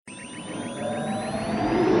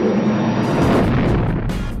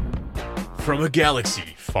from a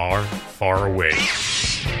galaxy far, far away.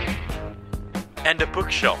 And a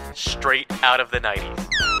bookshelf straight out of the 90s.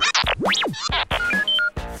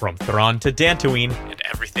 From Thrawn to Dantooine. And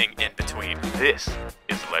everything in between. This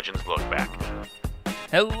is Legends Lookback.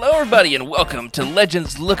 Hello, everybody, and welcome to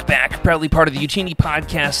Legends Lookback, proudly part of the Yuuzhan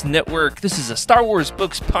Podcast Network. This is a Star Wars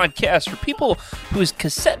books podcast for people whose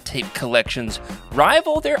cassette tape collections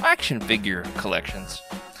rival their action figure collections,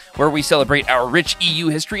 where we celebrate our rich EU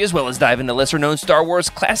history as well as dive into lesser-known Star Wars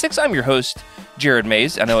classics. I'm your host, Jared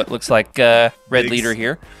Mays. I know it looks like Red Leader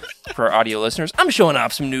here for our audio listeners. I'm showing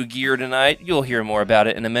off some new gear tonight. You'll hear more about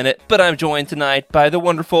it in a minute, but I'm joined tonight by the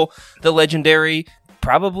wonderful, the legendary,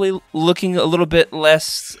 probably looking a little bit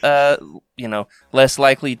less, less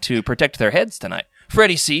likely to protect their heads tonight.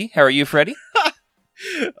 Freddie C. How are you, Freddie?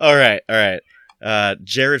 All right.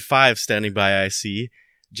 Jared 5 standing by, I see.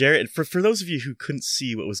 Jared, for those of you who couldn't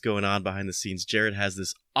see what was going on behind the scenes, Jared has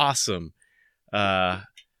this awesome,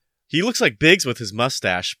 he looks like Biggs with his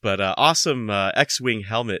mustache, but awesome X-Wing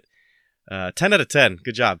helmet. 10 out of 10.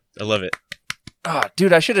 Good job. I love it. Oh,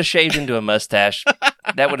 dude, I should have shaved into a mustache.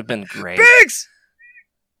 That would have been great. Biggs!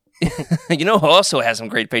 You know who also has some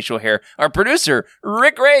great facial hair? Our producer,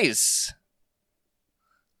 Rick Reyes.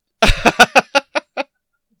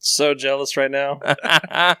 So jealous right now.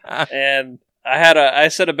 And I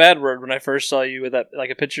said a bad word when I first saw you with that,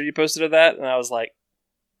 like a picture you posted of that, and I was like,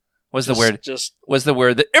 Was the word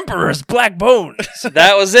the Emperor's Black Bones?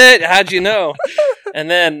 That was it. How'd you know? And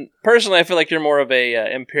then personally, I feel like you're more of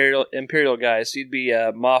a Imperial guy, so you'd be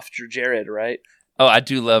Moff Jared, right? Oh, I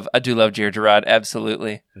do love Jared Gerard.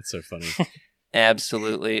 Absolutely. That's so funny.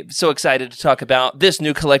 Absolutely. So excited to talk about this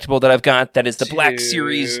new collectible that I've got. That is the Black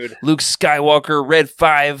Series Luke Skywalker Red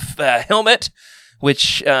 5 helmet,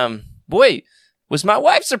 which, boy, was my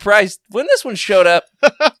wife surprised when this one showed up.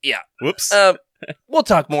 Yeah. Whoops. We'll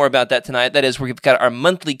talk more about that tonight. That is, we've got our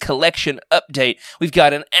monthly collection update. We've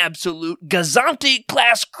got an absolute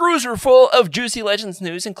Gozanti-class cruiser full of juicy Legends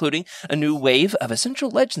news, including a new wave of Essential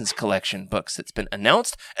Legends collection books that's been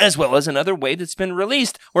announced, as well as another wave that's been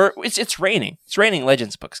released, where it's raining. It's raining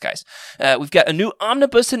Legends books, guys. We've got a new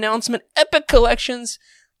omnibus announcement, epic collections.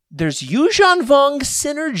 There's Yuuzhan Vong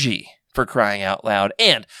Synergy, for crying out loud,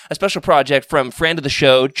 and a special project from friend of the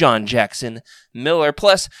show, John Jackson Miller.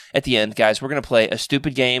 Plus, at the end, guys, we're going to play a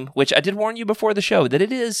stupid game, which I did warn you before the show that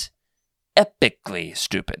it is epically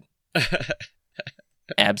stupid.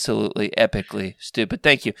 Absolutely epically stupid.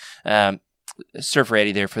 Thank you, Surfer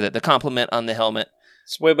Eddie, there for the compliment on the helmet.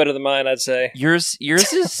 It's way better than mine, I'd say. Yours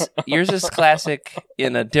is classic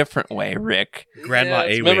in a different way, Rick. Grandma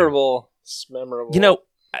it's A-Wing. memorable. It's memorable. You know,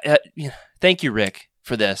 thank you, Rick,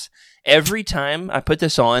 for this. Every time I put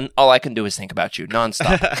this on, all I can do is think about you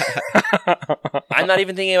nonstop. I'm not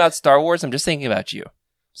even thinking about Star Wars. I'm just thinking about you.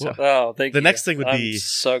 So. Thank you. The next thing would be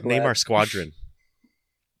so name our squadron.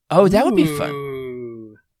 Oh, that would be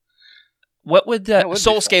fun. What would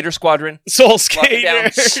Soul Skater Squadron? Soul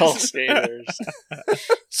Skaters. Soul Skaters.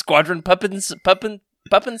 Squadron Puppin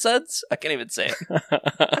Suds? I can't even say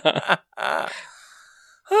it.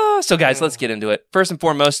 So, guys, let's get into it. First and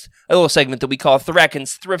foremost, a little segment that we call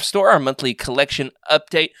Thraken's Thrift Store, our monthly collection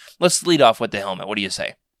update. Let's lead off with the helmet. What do you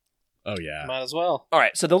say? Oh, yeah. Might as well. All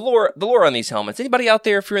right, so the lore on these helmets. Anybody out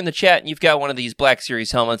there, if you're in the chat and you've got one of these Black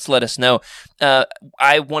Series helmets, let us know.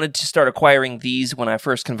 I wanted to start acquiring these when I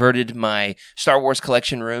first converted my Star Wars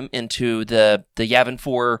collection room into the Yavin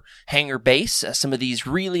 4 hangar base. Some of these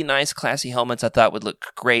really nice, classy helmets I thought would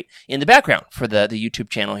look great in the background for the YouTube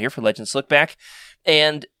channel here for Legends Lookback.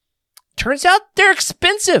 And turns out they're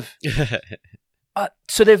expensive.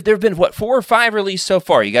 So there have been, 4 or 5 released so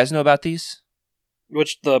far? You guys know about these?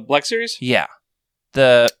 Which, the Black Series? Yeah.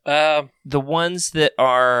 The ones that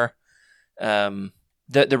are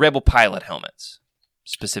the Rebel pilot helmets,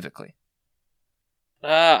 specifically.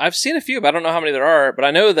 I've seen a few, but I don't know how many there are. But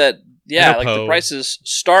I know that, the prices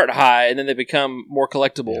start high and then they become more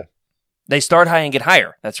collectible. Yeah. They start high and get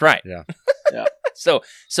higher. That's right. Yeah. Yeah. So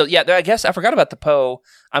yeah, I guess I forgot about the Poe.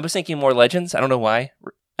 I was thinking more Legends. I don't know why.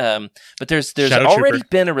 But there's Shadow already Trooper.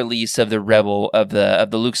 been a release of the Rebel of the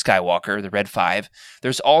Luke Skywalker, the Red 5.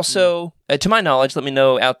 There's also, to my knowledge, let me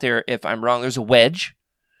know out there if I'm wrong. There's a Wedge.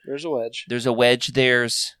 There's a Wedge.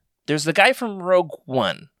 There's the guy from Rogue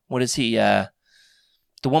One. What is he? The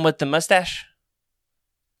one with the mustache?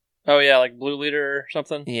 Oh yeah, like Blue Leader or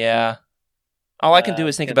something. Yeah. All I can do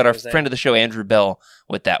is think about our his name. friend of the show, Andrew Bell,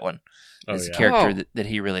 with that one. Oh, It's a yeah. character that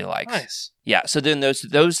he really likes. Nice. Yeah, so then those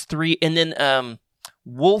 3, and then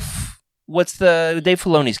Wolf, what's the Dave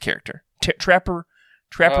Filoni's character? Trapper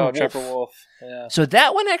Wolf. Trapper Wolf. Yeah. So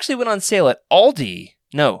that one actually went on sale at Aldi.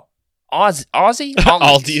 No, Aussie?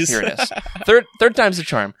 Aldi's. Here it is. Third time's the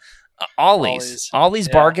charm. Ollie's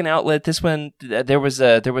Yeah. bargain outlet. This one, there was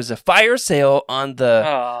a fire sale on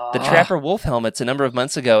the Trapper Wolf helmets a number of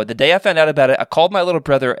months ago. The day I found out about it, I called my little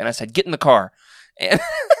brother and I said, "Get in the car," and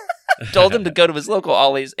told him to go to his local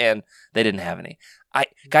Ollie's, and they didn't have any.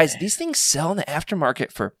 Guys, these things sell in the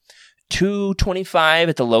aftermarket for $225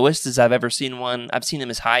 at the lowest as I've ever seen one. I've seen them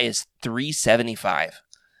as high as $375,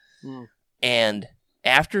 and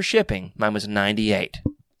after shipping, mine was $98.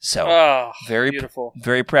 So very beautiful,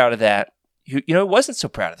 very proud of that. You know, wasn't so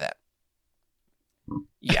proud of that.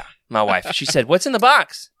 Yeah, my wife. She said, "What's in the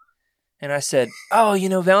box?" And I said, "Oh,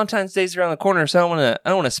 Valentine's Day's around the corner, so I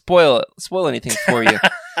don't want to spoil anything for you."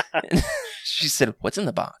 And she said, "What's in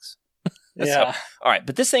the box?" Yeah. So, all right,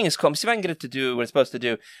 but this thing is cool. Let me see if I can get it to do what it's supposed to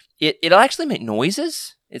do. It'll actually make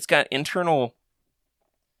noises. It's got internal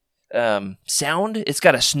sound. It's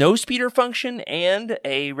got a snow speeder function and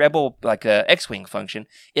a Rebel, like a X-Wing function.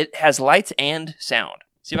 It has lights and sound.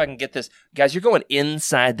 See if I can get this. Guys, you're going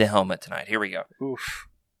inside the helmet tonight. Here we go. Oof.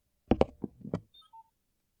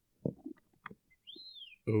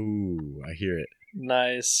 Ooh, I hear it.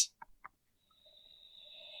 Nice.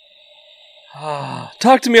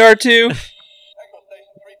 Talk to me, R2.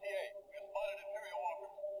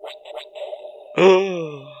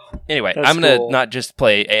 Anyway, That's I'm going to cool. not just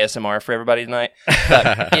play ASMR for everybody tonight,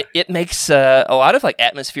 but it makes a lot of like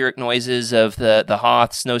atmospheric noises of the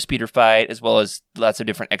Hoth snowspeeder fight, as well as lots of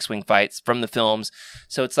different X-Wing fights from the films.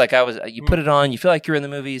 So it's like you put it on, you feel like you're in the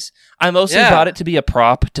movies. I mostly bought it to be a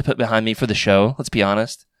prop to put behind me for the show, let's be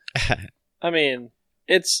honest. I mean,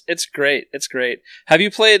 it's great. It's great. Have you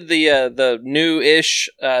played the new-ish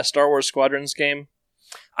Star Wars Squadrons game?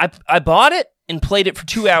 I bought it and played it for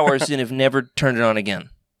 2 hours and have never turned it on again.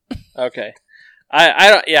 Okay.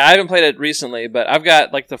 I haven't played it recently, but I've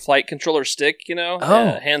got like the flight controller stick,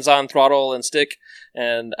 hands-on throttle and stick,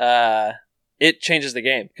 and it changes the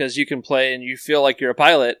game because you can play and you feel like you're a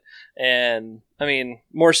pilot, and I mean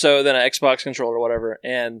more so than an Xbox controller or whatever.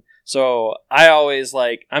 And so I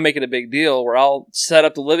make it a big deal where I'll set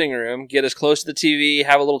up the living room, get as close to the TV,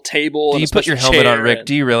 have a little table. Do and you put your helmet on, Rick?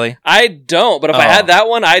 Do you really? I don't, but if I had that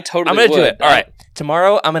one, I totally I'm going to would. do it. All right.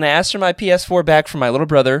 Tomorrow, I'm going to ask for my PS4 back from my little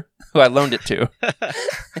brother, who I loaned it to,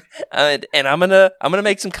 and I'm gonna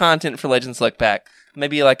make some content for Legends Look Back.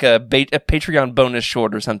 Maybe like a Patreon bonus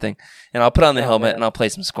short or something, and I'll put on the helmet and I'll play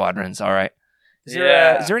some Squadrons. All right. Is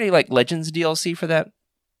there any like Legends DLC for that?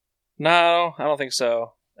 No, I don't think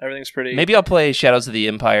so. Everything's pretty. Maybe I'll play Shadows of the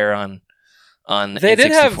Empire on They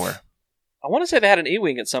did N64. have. I want to say they had an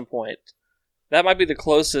E-wing at some point. That might be the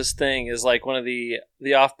closest thing. Is like one of the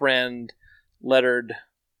off-brand lettered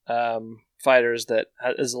fighters that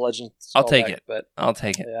is a Legend. I'll take it. But I'll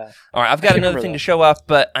take it. yeah, All right, I've got another thing to show off,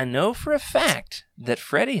 but I know for a fact that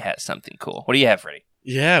Freddie has something cool. What do you have, Freddie?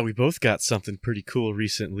 Yeah, we both got something pretty cool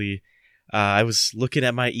recently. I was looking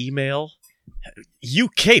at my email.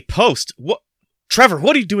 UK Post. What? Trevor,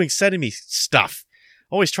 what are you doing sending me stuff?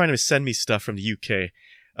 Always trying to send me stuff from the UK.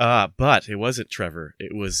 But it wasn't Trevor.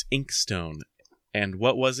 It was Inkstone. And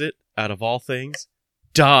what was it, out of all things?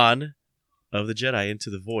 Dawn of the Jedi Into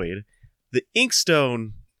the Void. The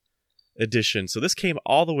Inkstone edition. So this came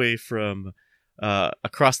all the way from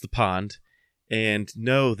across the pond. And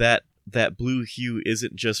no, that blue hue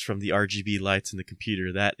isn't just from the RGB lights in the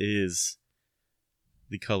computer. That is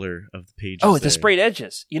the color of the pages. Oh, the there. sprayed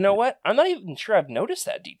edges. You know what? I'm not even sure I've noticed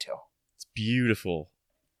that detail. It's beautiful.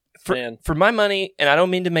 For my money, and I don't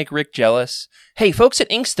mean to make Rick jealous. Hey, folks at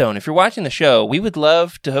Inkstone, if you're watching the show, we would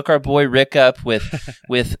love to hook our boy Rick up with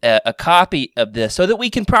a copy of this so that we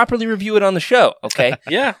can properly review it on the show. Okay?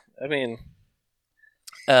 yeah. I mean,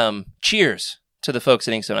 cheers to the folks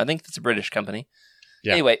at Inkstone. I think it's a British company.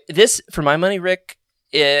 Yeah. Anyway, this, for my money, Rick,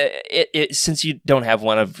 it since you don't have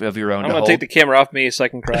one of your own, I'm going to take the camera off me so I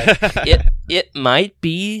can cry. it might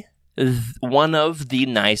be one of the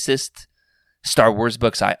nicest Star Wars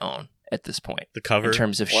books I own at this point. The cover? In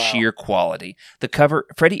terms of sheer quality. The cover,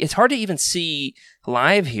 Freddie, it's hard to even see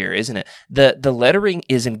live here, isn't it? The lettering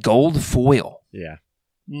is in gold foil. Yeah.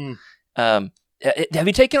 Have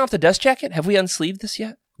you taken off the dust jacket? Have we unsleeved this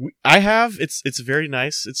yet? I have. It's very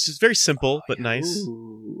nice. It's just very simple, but nice.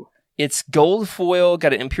 Ooh. It's gold foil,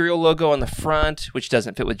 got an Imperial logo on the front, which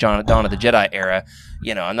doesn't fit with Dawn of the Jedi era.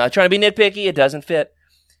 You know, I'm not trying to be nitpicky. It doesn't fit.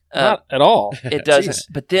 Not at all. It doesn't. Jeez.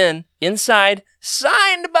 But then, inside,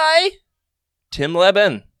 signed by Tim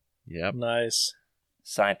Leben. Yep. Nice.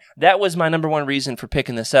 Signed. That was my number one reason for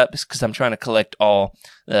picking this up, is because I'm trying to collect all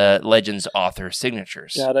Legends author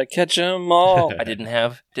signatures. Gotta catch 'em all. I didn't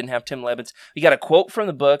have Tim Leben's. We got a quote from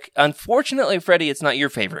the book. Unfortunately, Freddie, it's not your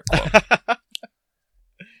favorite quote.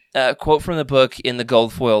 quote from the book in the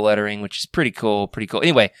gold foil lettering, which is pretty cool. Pretty cool.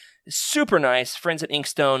 Anyway, super nice. Friends at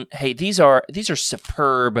Inkstone. Hey, these are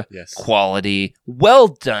superb quality. Well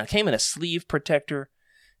done. Came in a sleeve protector.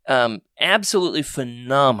 Absolutely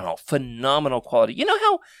phenomenal quality. You know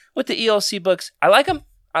how with the ELC books, I like them.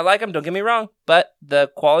 Don't get me wrong, but the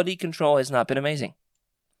quality control has not been amazing.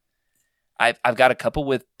 I've got a couple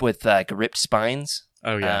with like ripped spines.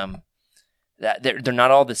 Oh yeah. They're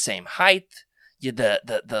not all the same height.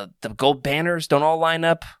 The gold banners don't all line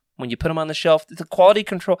up when you put them on the shelf. The quality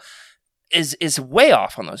control is way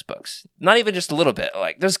off on those books. Not even just a little bit.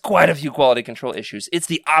 Like there's quite a few quality control issues. It's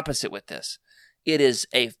the opposite with this. It is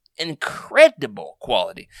a incredible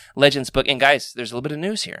quality Legends book. And guys, there's a little bit of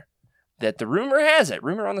news here. That the rumor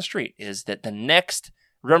on the street is that the next,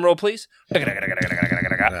 drum roll please, the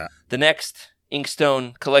next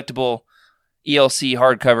Inkstone collectible ELC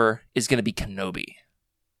hardcover is going to be Kenobi.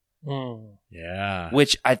 Yeah.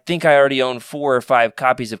 Which I think I already own 4 or 5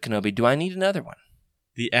 copies of Kenobi. Do I need another one?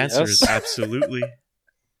 The answer is absolutely.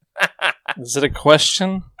 Is it a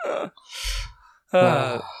question?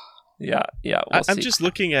 Yeah. We'll I'm see. just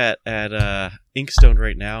looking at Inkstone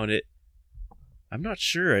right now, and I'm not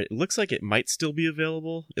sure. It looks like it might still be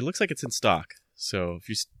available. It looks like it's in stock. So if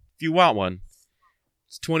you want one,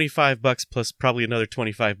 it's $25 plus probably another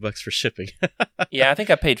 $25 for shipping. Yeah, I think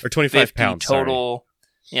I paid or 25 pounds total.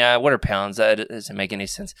 Sorry. Yeah, what are pounds? That doesn't make any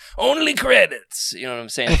sense. Only credits. You know what I'm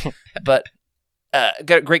saying? But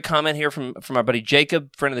got a great comment here from our buddy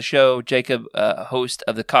Jacob, friend of the show. Jacob, host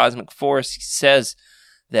of the Cosmic Force, he says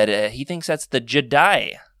that he thinks that's the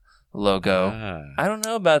Jedi logo. I don't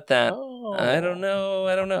know about that. Oh. I don't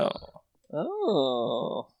know.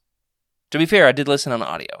 Oh. To be fair, I did listen on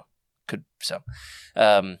audio.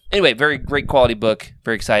 Anyway, very great quality book.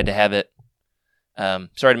 Very excited to have it.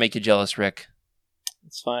 Sorry to make you jealous, Rick.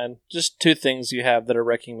 It's fine. Just 2 things you have that are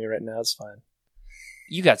wrecking me right now. It's fine.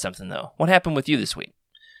 You got something though. What happened with you this week?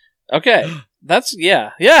 Okay. That's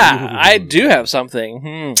yeah. I do have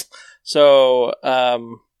something. So,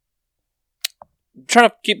 I'm trying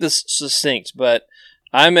to keep this succinct, but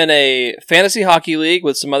I'm in a fantasy hockey league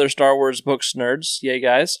with some other Star Wars books nerds. Yay,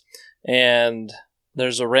 guys. And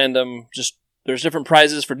there's there's different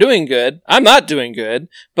prizes for doing good. I'm not doing good,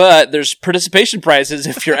 but there's participation prizes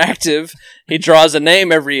if you're active. He draws a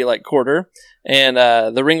name every quarter, and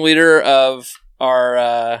the ringleader of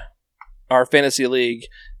our fantasy league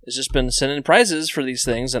has just been sending prizes for these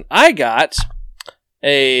things, and I got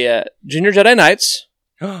a Junior Jedi Knights.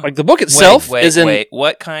 Like the book itself is in. Wait,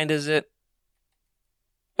 what kind is it?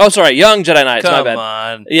 Oh, sorry, Young Jedi Knights. Come my bad.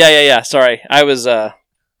 on. Yeah. Sorry,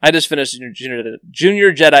 I just finished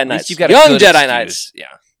Junior Jedi Knights. You've got Young a good Jedi excuse. Knights.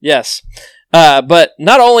 Yeah. Yes. But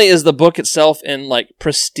not only is the book itself in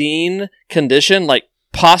pristine condition,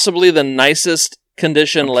 possibly the nicest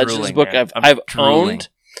condition Legends book I've owned.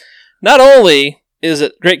 Not only is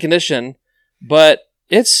it great condition, but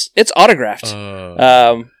it's autographed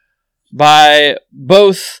by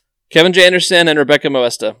both Kevin J. Anderson and Rebecca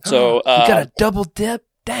Moesta. So you got a double dip?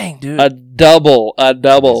 Dang, dude. A double.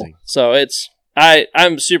 Amazing. So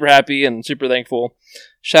I'm super happy and super thankful.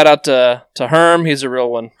 Shout out to Herm. He's a real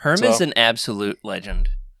one. Herm is an absolute legend.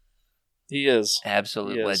 He is.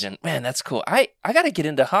 Absolute legend. Man, that's cool. I got to get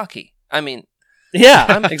into hockey. I mean, yeah,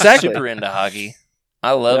 I'm exactly. super into hockey.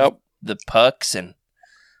 I love the pucks and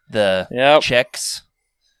the checks,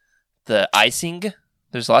 the icing.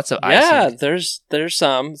 There's lots of icing. Yeah, there's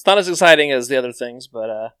some. It's not as exciting as the other things,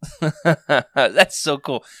 but that's so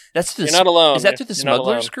cool. You're not alone. Is that through the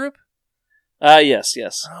Smugglers group? Yes.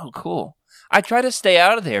 Oh, cool. I try to stay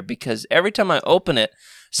out of there because every time I open it,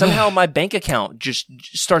 somehow my bank account just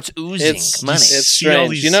starts oozing money. It's see all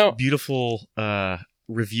strange. these beautiful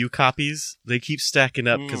review copies. They keep stacking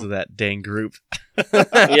up because of that dang group.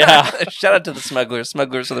 Yeah. Shout out to the Smugglers.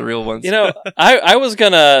 Smugglers are the real ones. I was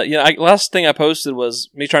gonna, last thing I posted was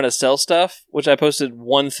me trying to sell stuff, which I posted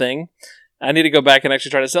one thing. I need to go back and actually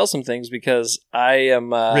try to sell some things because I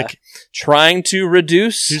am Rick, trying to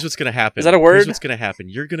reduce. Here's what's going to happen. Is that a word? Here's what's going to happen.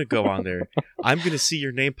 You're going to go on there. I'm going to see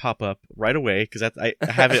your name pop up right away because I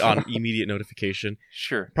have it on immediate notification.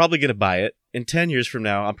 Sure. Probably going to buy it. In 10 years from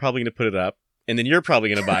now, I'm probably going to put it up. And then you're probably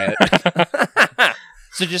going to buy it.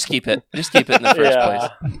 So just keep it. Just keep it in the first place.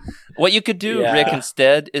 What you could do, Rick,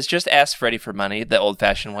 instead, is just ask Freddie for money the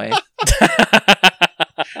old-fashioned way.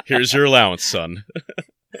 Here's your allowance, son.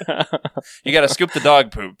 You got to scoop the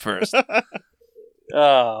dog poop first.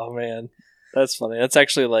 Oh, man. That's funny. That's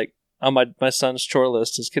actually on my son's chore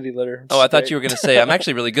list is kitty litter. I thought you were going to say, I'm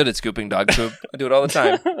actually really good at scooping dog poop. I do it all the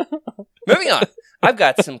time. Moving on. I've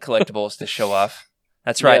got some collectibles to show off.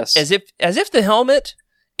 That's right. Yes. As if the helmet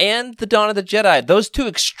and the Dawn of the Jedi. Those two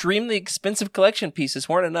extremely expensive collection pieces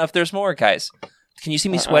weren't enough. There's more, guys. Can you see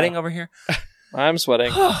me sweating over here? I'm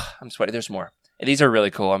sweating. I'm sweating. There's more. And these are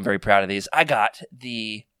really cool. I'm very proud of these. I got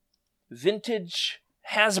the vintage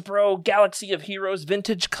Hasbro Galaxy of Heroes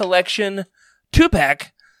Vintage Collection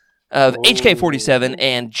 2-pack of HK-47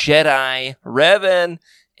 and Jedi Revan.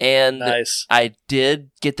 And nice. I did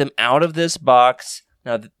get them out of this box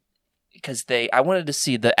now because I wanted to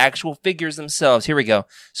see the actual figures themselves. Here we go.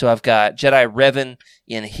 So I've got Jedi Revan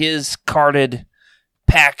in his carded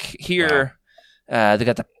pack here. Wow. They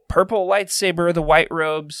got the purple lightsaber, the white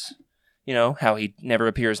robes. You know, how he never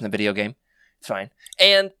appears in the video game. It's fine.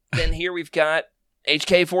 And then here we've got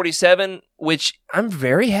HK-47, which I'm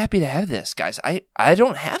very happy to have this, guys. I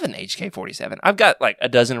don't have an HK-47. I've got like a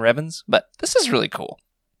dozen Revans, but this is really cool.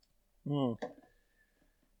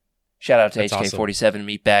 Shout out to That's HK-47 awesome.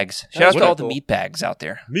 meat bags. Shout out to all the meat bags out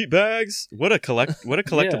there. Meat bags. What a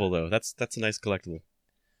collectible though. That's a nice collectible.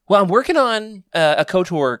 Well, I'm working on a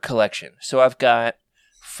KOTOR collection. So I've got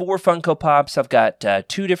 4 Funko Pops. I've got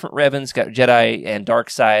 2 different Revans. Got Jedi and Dark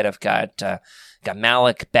Side. I've got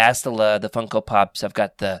Malik, Bastila, the Funko Pops. I've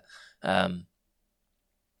got the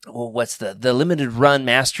what's the limited run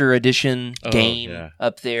Master Edition game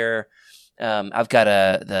up there. I've got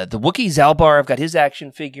the Wookiee Zalbar. I've got his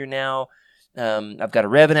action figure now. I've got a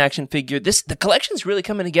Revan action figure. The collection's really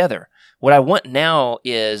coming together. What I want now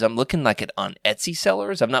is I'm looking like it on Etsy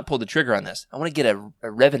sellers. I've not pulled the trigger on this. I want to get a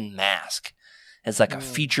Revan mask as like a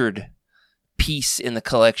featured piece in the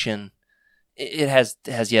collection. It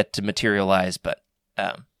has yet to materialize, but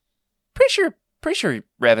pretty sure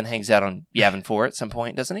Revan hangs out on Yavin 4 at some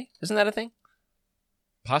point, doesn't he? Isn't that a thing?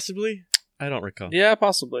 Possibly. I don't recall. Yeah,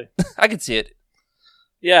 possibly. I could see it.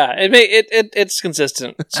 Yeah, it's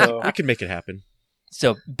consistent, so we can make it happen.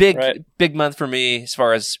 So big month for me as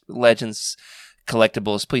far as Legends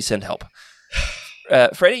collectibles. Please send help.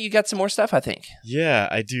 Freddie, you got some more stuff, I think. Yeah,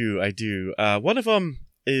 I do. One of them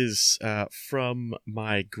is from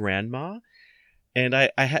my grandma, and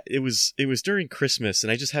it was during Christmas,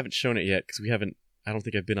 and I just haven't shown it yet because I don't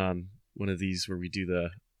think I've been on one of these where we do the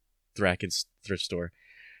Thraken thrift store.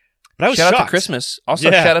 But I was shocked. Shout out to Christmas. Also,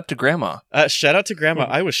 shout out to Grandma. Shout out to Grandma.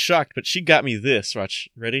 I was shocked, but she got me this. Watch.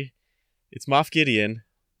 Ready? It's Moff Gideon.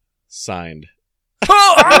 Signed.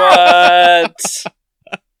 What?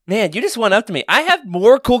 Man, you just one-upped me. I have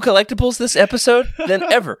more cool collectibles this episode than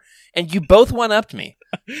ever, and you both one-upped me.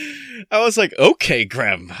 I was like, okay,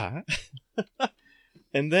 Grandma.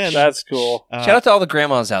 And then... That's cool. Shout out to all the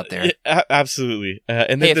grandmas out there. Absolutely.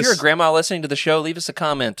 And then if you're a grandma listening to the show, leave us a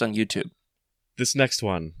comment on YouTube. This next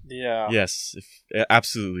one. Yeah. Yes,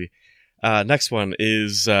 absolutely. Next one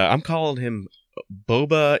is, I'm calling him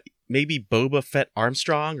Boba, maybe Boba Fett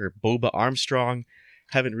Armstrong or Boba Armstrong.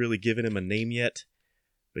 Haven't really given him a name yet,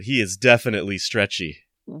 but he is definitely stretchy.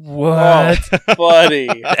 What? Oh, buddy.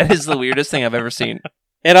 That is the weirdest thing I've ever seen.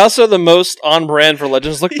 And also the most on brand for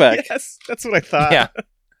Legends Lookback. Yes, that's what I thought. Yeah.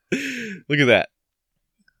 Look at that.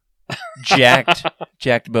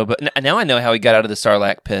 Jacked Boba. Now I know how he got out of the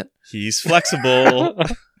Sarlacc pit. He's flexible.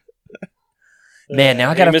 Man, now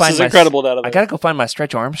I gotta find my incredible out of I gotta go find my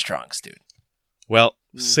Stretch Armstrongs, dude. Well,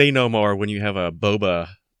 say no more when you have a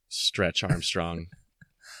Boba Stretch Armstrong.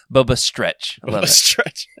 Boba Stretch. I love Boba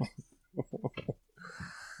Stretch.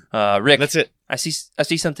 Rick, that's it. I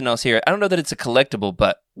see something else here. I don't know that it's a collectible,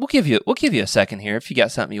 but we'll give you a second here if you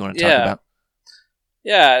got something you want to talk about.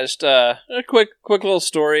 Yeah, just a quick little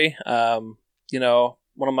story.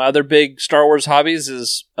 One of my other big Star Wars hobbies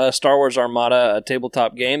is Star Wars Armada, a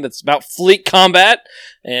tabletop game that's about fleet combat.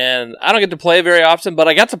 And I don't get to play very often, but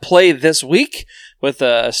I got to play this week with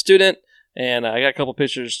a student, and I got a couple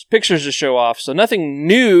pictures to show off. So nothing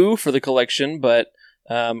new for the collection, but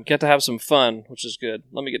get to have some fun, which is good.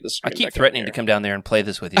 Let me get this. I keep threatening to come down there and play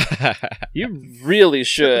this with you. You really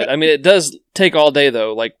should. I mean, it does take all day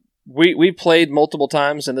though. Like we played multiple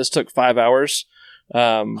times, and this took 5 hours.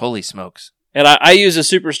 Holy smokes! And I used a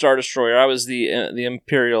Super Star Destroyer. I was the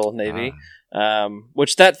Imperial Navy,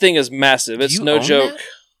 which that thing is massive. It's no joke. That?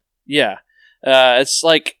 Yeah, it's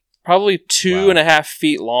like probably 2.5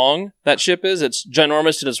 feet long. That ship is. It's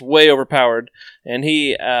ginormous and it's way overpowered. And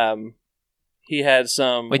he had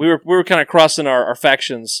some. Wait. We were kind of crossing our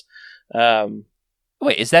factions.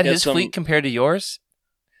 Wait, is that his fleet compared to yours?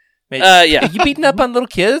 Yeah. Are you beating up on little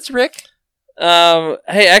kids, Rick?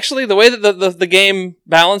 Hey, actually, the way that the game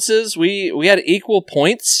balances, we had equal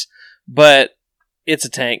points, but it's a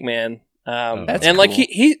tank, man. That's and cool. like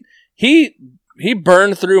he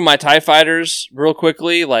burned through my TIE fighters real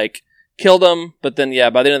quickly, like killed them. But then,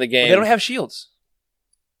 by the end of the game, They don't have shields,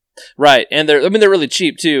 right? And they're really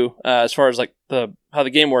cheap too, as far as like the how the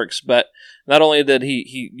game works, but not only did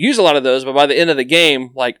he use a lot of those, but by the end of the game,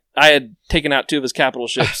 like, I had taken out 2 of his capital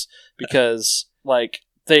ships because, like,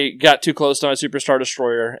 they got too close to my Superstar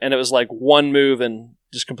Destroyer, and it was like one move and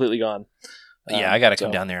just completely gone. Yeah, I got to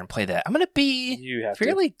come down there and play that. I'm going to be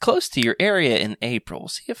fairly close to your area in April.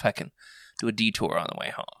 See if I can do a detour on the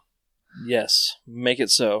way home. Yes, make it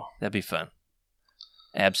so. That'd be fun.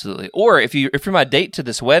 Absolutely. Or if you're my date to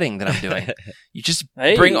this wedding that I'm doing, you just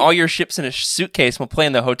bring all your ships in a suitcase and we'll play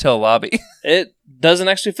in the hotel lobby. It doesn't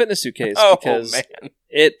actually fit in a suitcase because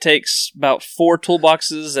it takes about 4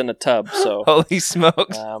 toolboxes and a tub. So holy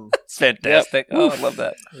smokes. That's fantastic. Yep. Oh, I love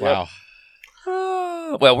that. Wow.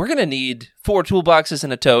 Well, we're going to need 4 toolboxes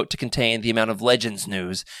and a tote to contain the amount of Legends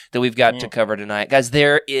news that we've got to cover tonight. Guys,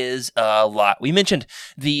 there is a lot. We mentioned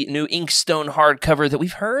the new Inkstone hardcover that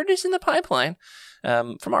we've heard is in the pipeline.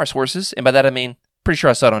 From our sources, and by that I mean, pretty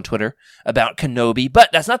sure I saw it on Twitter, about Kenobi,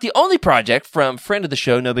 but that's not the only project from friend of the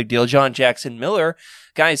show, no big deal, John Jackson Miller.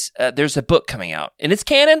 Guys, there's a book coming out, and it's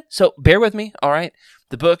canon, so bear with me, all right?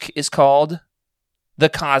 The book is called The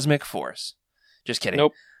Cosmic Force. Just kidding.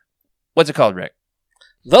 Nope. What's it called, Rick?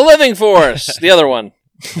 The Living Force, the other one.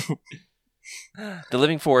 The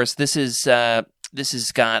Living Force, this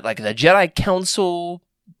has got, like, the Jedi Council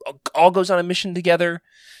all goes on a mission together,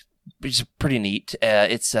 which is pretty neat.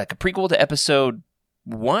 It's like a prequel to episode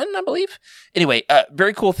 1, I believe. Anyway,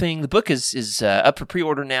 very cool thing. The book is up for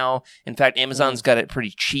pre-order now. In fact, Amazon's got it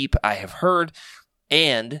pretty cheap, I have heard.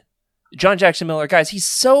 And John Jackson Miller, guys, he's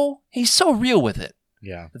so real with it.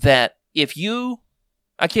 Yeah. That if you,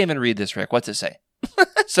 I can't even read this, Rick. What's it say?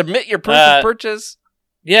 Submit your proof of purchase.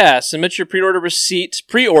 Yeah, submit your pre-order receipt,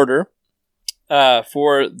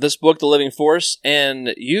 for this book, The Living Force,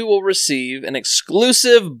 and you will receive an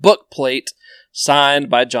exclusive book plate signed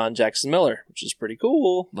by John Jackson Miller, which is pretty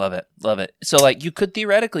cool. Love it. Love it. So, like, you could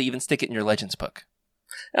theoretically even stick it in your Legends book.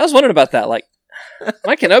 I was wondering about that. Like,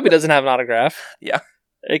 my Kenobi doesn't have an autograph. Yeah.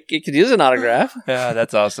 It could use an autograph. Yeah,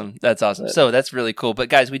 that's awesome. That's awesome. So, that's really cool. But,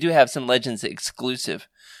 guys, we do have some Legends exclusive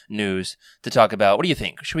news to talk about. What do you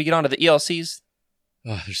think? Should we get on to the ELCs?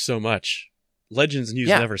 Oh, there's so much. Legends news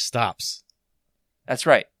never stops. That's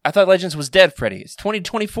right. I thought Legends was dead, Freddie. It's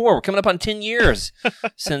 2024. We're coming up on 10 years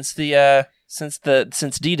since D-Day.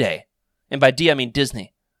 And by D, I mean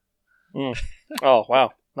Disney. Oh,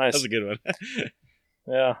 wow. Nice. That was a good one.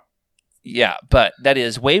 Yeah. Yeah, but that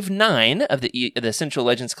is Wave 9 of the Essential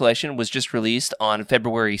Legends Collection was just released on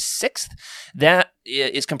February 6th. That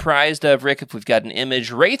is comprised of, Rick, if we've got an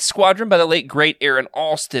image, Wraith Squadron by the late, great Aaron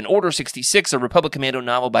Alston, Order 66, a Republic Commando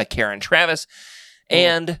novel by Karen Travis,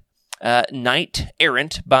 and Knight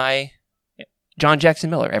Errant by John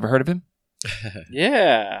Jackson Miller. Ever heard of him?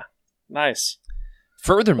 Yeah. Nice.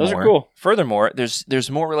 Furthermore, those are cool. Furthermore, there's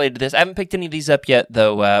more related to this. I haven't picked any of these up yet,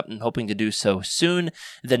 though. I'm hoping to do so soon.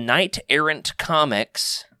 The Knight Errant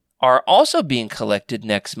comics are also being collected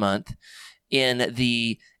next month in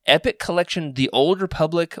the Epic Collection, The Old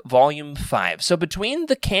Republic, Volume 5. So between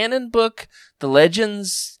the canon book, the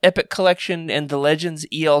Legends Epic Collection, and the Legends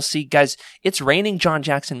ELC, guys, it's raining John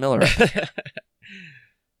Jackson Miller.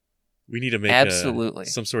 We need to make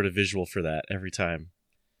some sort of visual for that every time.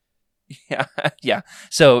 Yeah.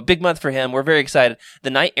 So big month for him. We're very excited. The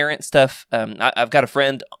Knight Errant stuff. I've got a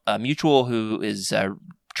friend, a mutual, who is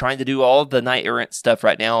trying to do all of the Knight Errant stuff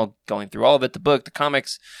right now, going through all of it, the book, the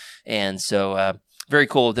comics, and so very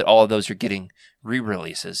cool that all of those are getting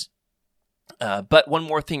re-releases. But one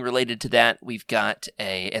more thing related to that, we've got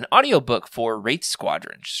an audiobook for Wraith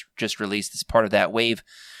Squadron just released as part of that wave,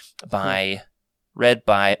 read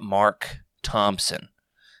by Mark Thompson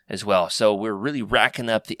as well. So we're really racking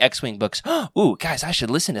up the X-Wing books. Ooh, guys, I should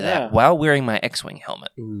listen to that while wearing my X-Wing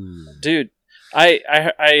helmet. Ooh. Dude, I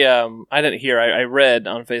didn't hear. I read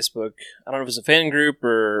on Facebook. I don't know if it was a fan group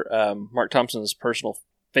or Mark Thompson's personal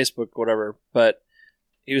Facebook, whatever, but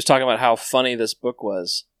he was talking about how funny this book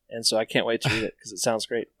was, and so I can't wait to read it because it sounds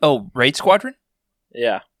great. Oh, Wraith Squadron?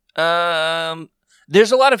 Yeah.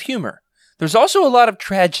 There's a lot of humor. There's also a lot of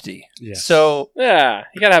tragedy. Yes. So yeah,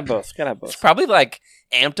 you gotta have both. It's probably like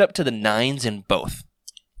amped up to the 9s in both.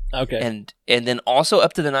 Okay. And then also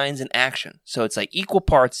up to the 9s in action. So it's like equal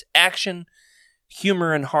parts action,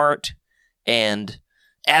 humor and heart, and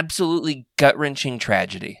absolutely gut-wrenching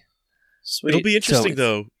tragedy. Sweet. It'll be interesting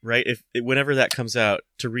though, right? If whenever that comes out,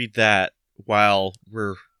 to read that while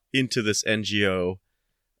we're into this NGO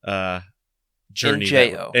journey.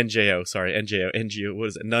 NGO. What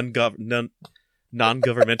is it?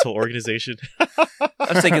 Non-governmental organization.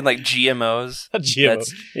 I was thinking like GMOs.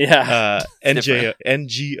 GMOs.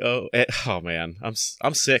 NGO. Oh man,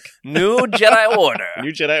 I'm sick. New Jedi Order.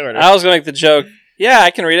 New Jedi Order. I was gonna make the joke. Yeah,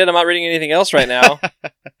 I can read it. I'm not reading anything else right now.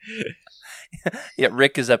 Yeah,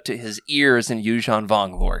 Rick is up to his ears in Yuuzhan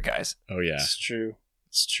Vong lore, guys. Oh yeah. It's true.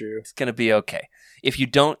 It's true. It's going to be okay. If you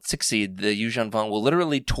don't succeed, the Yuuzhan Vong will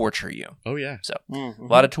literally torture you. Oh yeah. So, Mm-hmm. a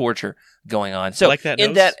lot of torture going on. So, I like that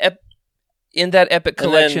in nose. that epic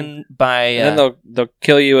collection And then they'll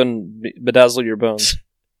kill you and bedazzle your bones.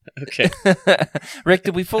 Okay. Rick,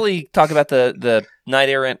 did we fully talk about the Knight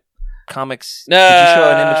Errant comics? No. Did you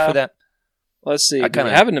show an image for that? Let's see. I Do we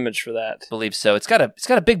kinda- have an image for that? Believe so. It's got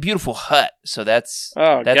a big beautiful hut. So that's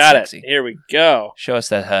Oh, that's got sexy. it. Here we go. Show us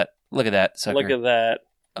that hut. Look at that sucker. Look at that.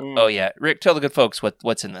 Oh yeah, Rick, tell the good folks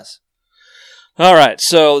what's in this. All right,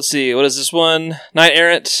 so let's see. What is this one? Knight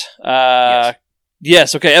Errant.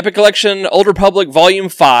 Yes. Okay. Epic Collection, Old Republic, Volume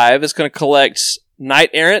 5 is going to collect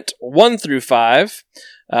Knight Errant 1 through 5,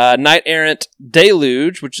 Knight Errant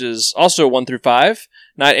Deluge, which is also 1 through 5,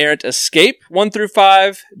 Knight Errant Escape 1 through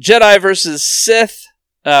 5, Jedi vs. Sith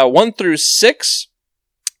 1 through 6,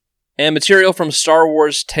 and material from Star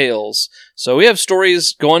Wars Tales. So we have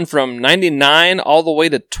stories going from 99 all the way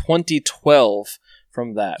to 2012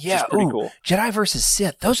 from that. Yeah, which is pretty ooh, cool. Jedi vs.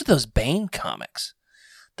 Sith. Those are those Bane comics.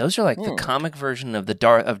 Those are like the comic version of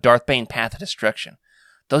Darth Bane Path of Destruction.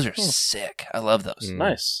 Those are sick. I love those.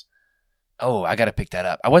 Nice. Oh, I got to pick that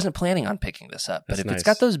up. I wasn't planning on picking this up, but That's if it's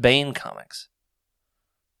nice. got those Bane comics,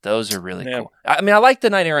 those are really Yeah. cool. I mean, I like the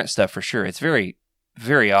Knight Errant stuff for sure. It's very,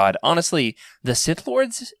 very odd. Honestly, the Sith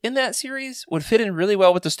Lords in that series would fit in really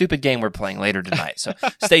well with the stupid game we're playing later tonight. So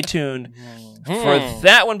stay tuned for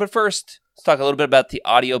that one. But first, let's talk a little bit about the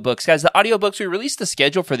audiobooks. Guys, the audiobooks, we released the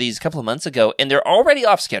schedule for these a couple of months ago, and they're already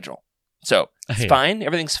off schedule. So it's Hey. fine.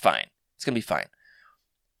 Everything's fine. It's going to be fine.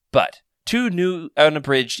 But 2 new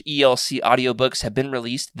unabridged ELC audiobooks have been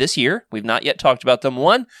released this year. We've not yet talked about them.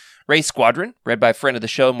 One, Ray Squadron, read by friend of the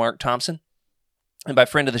show, Mark Thompson. And by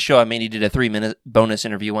friend of the show, I mean he did a 3-minute bonus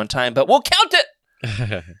interview one time, but we'll count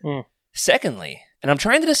it! Secondly, and I'm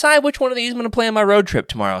trying to decide which one of these I'm going to play on my road trip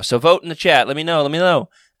tomorrow, so vote in the chat. Let me know.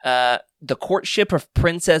 The Courtship of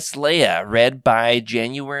Princess Leia, read by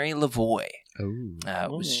January Lavoie.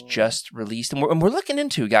 It was just released, and we're looking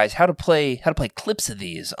into, guys, how to play clips of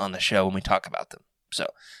these on the show when we talk about them. So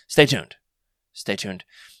stay tuned.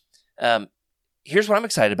 Here's what I'm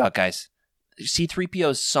excited about, guys.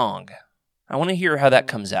 C-3PO's song. I want to hear how that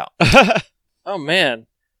comes out. Oh, man.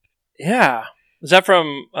 Yeah. Is that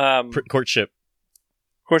from Courtship.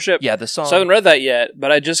 Courtship? Yeah, the song. So I haven't read that yet,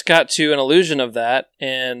 but I just got to an illusion of that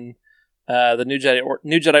in the New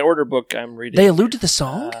Jedi Order book I'm reading. They allude to the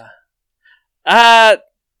song? Kind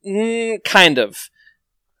of.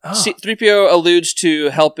 Oh. C-3PO alludes to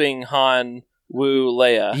helping Han woo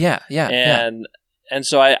Leia. Yeah. And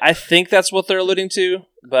so I think that's what they're alluding to,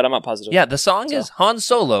 but I'm not positive. Yeah, the song is Han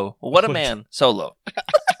Solo, What a Man, Solo,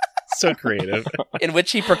 So creative. in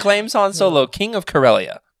which he proclaims Han Solo King of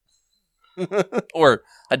Corellia. Or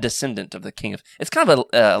a descendant of the King of... It's kind of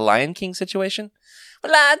a Lion King situation.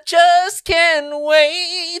 Well, I just can't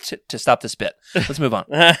wait to stop the spit. Let's move on.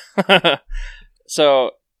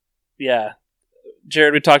 So, yeah.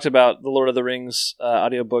 Jared, we talked about the Lord of the Rings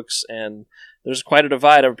audiobooks, and there's quite a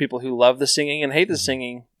divide over people who love the singing and hate the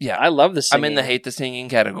singing. Yeah. I love the singing. I'm in the hate the singing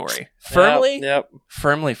category. Firmly? Yep.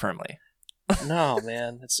 Firmly. No,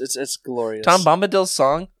 man. It's glorious. Tom Bombadil's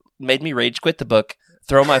song made me rage quit the book,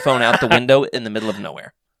 throw my phone out the window in the middle of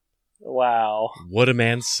nowhere. Wow. What a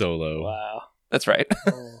man solo. Wow. That's right.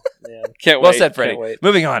 Oh, man. Can't wait. Well said, Freddie. Can't wait.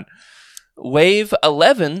 Moving on. Wave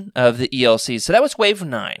 11 of the ELCs. So that was Wave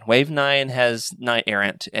 9. Wave 9 has Knight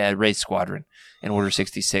Errant, Ray Squadron, and Order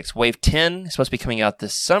 66. Wave 10 is supposed to be coming out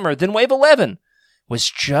this summer. Then Wave 11 was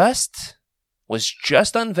just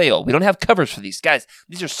unveiled. We don't have covers for these. Guys,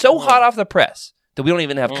 these are so hot off the press that we don't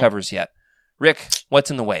even have covers yet. Rick, what's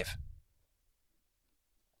in the wave?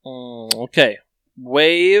 Okay.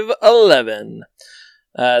 Wave 11.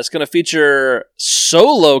 It's going to feature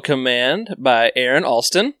Solo Command by Aaron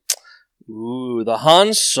Alston. Ooh, the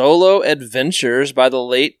Han Solo Adventures by the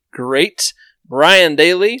late, great Brian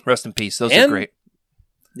Daley. Rest in peace. Those are great.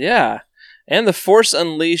 Yeah. And The Force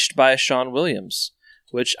Unleashed by Sean Williams,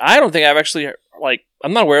 which I don't think I've actually,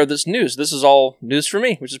 I'm not aware of this news. This is all news for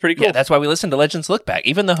me, which is pretty cool. Yeah, that's why we listen to Legends Look Back.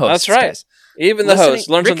 Even the hosts. That's right. Guys. Even the host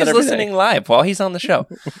learns Rick something is every listening day. live while he's on the show.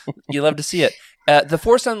 You love to see it. The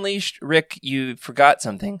Force Unleashed, Rick, you forgot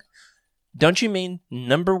something. Don't you mean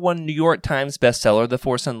 #1 New York Times bestseller, The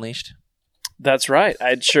Force Unleashed? That's right.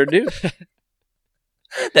 I sure do.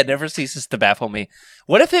 That never ceases to baffle me.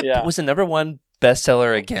 What if it Yeah. was a #1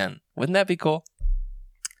 bestseller again? Wouldn't that be cool?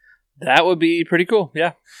 That would be pretty cool.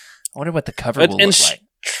 Yeah. I wonder what the cover will look like.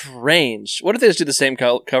 Strange. What if they just do the same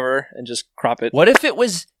cover and just crop it? What if it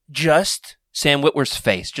was just Sam Witwer's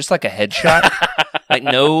face, just like a headshot. Like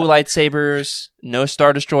no lightsabers, no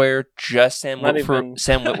Star Destroyer, just Sam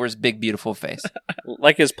Witwer's big, beautiful face.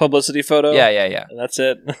 Like his publicity photo? Yeah. And that's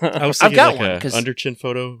it. I was thinking got like one, a 'cause- under chin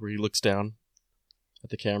photo where he looks down at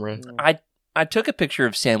the camera. I took a picture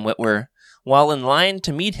of Sam Witwer while in line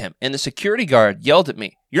to meet him, and the security guard yelled at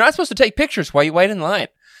me, "You're not supposed to take pictures while you wait in line."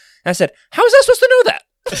 And I said, "How was I supposed to know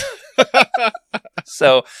that?"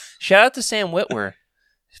 So, shout out to Sam Witwer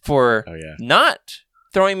for not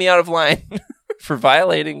throwing me out of line for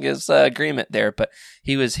violating his agreement there. But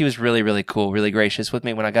he was really, really cool, really gracious with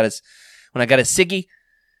me when I got his Siggy.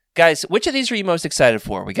 Guys, which of these are you most excited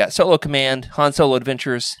for? We got Solo Command, Han Solo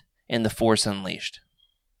Adventures, and The Force Unleashed.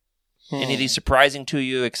 Any of these surprising to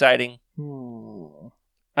you, exciting?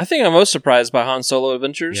 I think I'm most surprised by Han Solo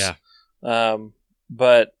Adventures. Yeah.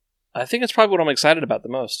 But I think it's probably what I'm excited about the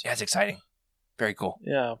most. Yeah, it's exciting. Very cool.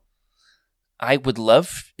 Yeah. I would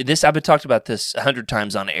love this. I've been talked about this 100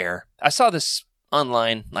 times on air. I saw this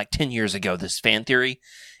online like 10 years ago, this fan theory,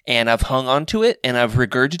 and I've hung on to it and I've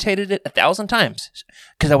regurgitated it 1,000 times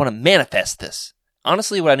because I want to manifest this.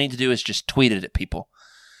 Honestly, what I need to do is just tweet it at people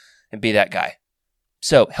and be that guy.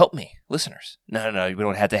 So help me, listeners. No, we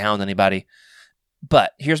don't have to hound anybody.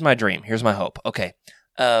 But here's my dream. Here's my hope. Okay.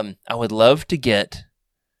 I would love to get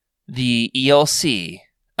the ELC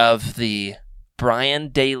of the Brian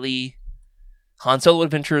Daly Han Solo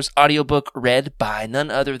Adventures audiobook read by none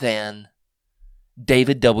other than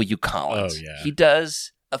David W. Collins. Oh, yeah. He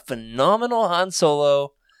does a phenomenal Han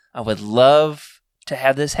Solo. I would love to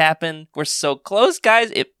have this happen. We're so close,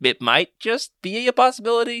 guys. It might just be a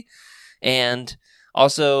possibility. And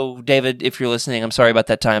also, David, if you're listening, I'm sorry about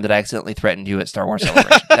that time that I accidentally threatened you at Star Wars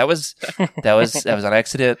Celebration. that was on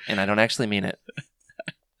accident, and I don't actually mean it.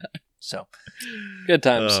 So, good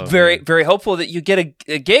times. Very, very hopeful that you get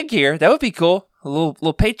a gig here. That would be cool. A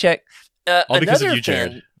little paycheck. All because of you,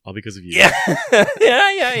 Jared. All because of you. Yeah.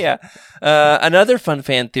 yeah. Another fun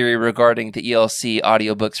fan theory regarding the ELC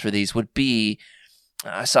audiobooks for these would be,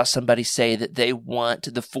 I saw somebody say that they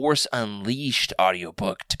want the Force Unleashed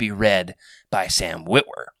audiobook to be read by Sam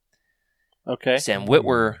Witwer. Okay. Sam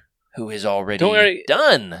Witwer, who has already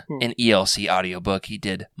done an ELC audiobook. He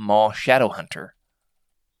did Maul Shadowhunter.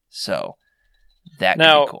 So, that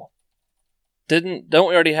could be cool. Don't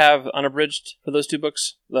we already have unabridged for those two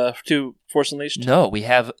books? The two Force Unleashed? No, we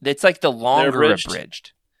have, it's like the longer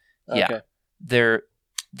abridged. Yeah. Okay. They're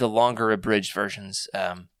the longer abridged versions.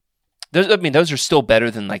 Those are still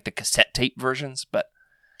better than like the cassette tape versions, but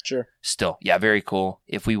sure. Still, yeah, very cool.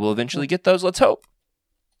 If we will eventually get those, let's hope.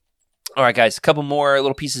 All right, guys, a couple more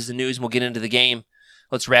little pieces of news and we'll get into the game.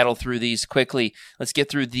 Let's rattle through these quickly. Let's get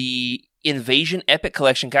through the Invasion Epic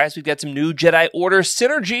Collection. Guys, we've got some new Jedi Order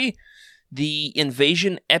synergy. The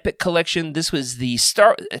Invasion Epic Collection, this was the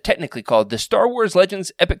technically called the Star Wars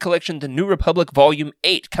Legends Epic Collection, The New Republic Volume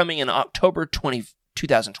 8, coming in October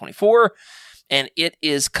 2024. And it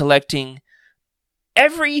is collecting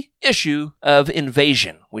every issue of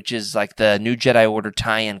Invasion, which is like the New Jedi Order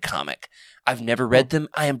tie-in comic. I've never read them.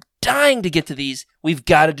 I am dying to get to these. We've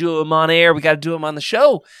got to do them on air. We got to do them on the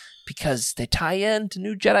show because they tie in to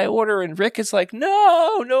New Jedi Order. And Rick is like,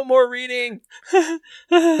 no more reading.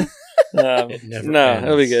 No,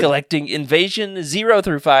 it'll be good. Collecting Invasion 0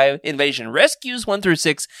 through 5, Invasion Rescues 1 through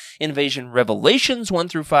 6, Invasion Revelations 1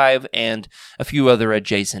 through 5, and a few other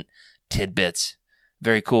adjacent tidbits.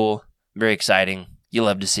 Very cool. Very exciting. You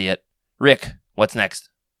love to see it. Rick, what's next?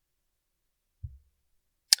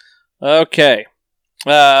 Okay.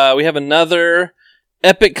 We have another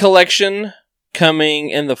Epic Collection coming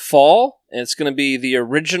in the fall. And it's going to be the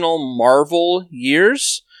original Marvel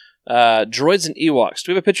years. Droids and Ewoks.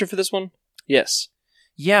 Do we have a picture for this one? Yes.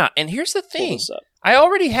 Yeah, and here's the thing. I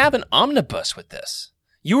already have an omnibus with this.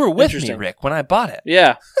 You were with me, Rick, when I bought it.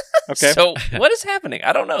 Yeah. Okay. So, what is happening?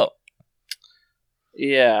 I don't know.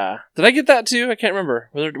 Yeah. Did I get that too? I can't remember.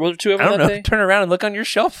 Were there two of them I don't that know. day? Turn around and look on your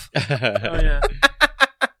shelf. Oh, yeah.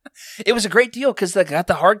 It was a great deal because I got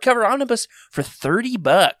the hardcover omnibus for $30.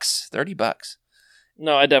 $30.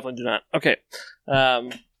 No, I definitely do not. Okay.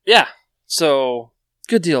 Yeah. So,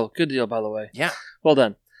 good deal. Good deal, by the way. Yeah. Well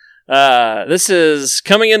done. This is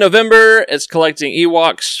coming in November. It's collecting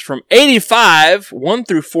Ewoks from 85, 1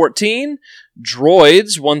 through 14,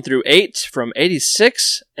 Droids 1 through 8 from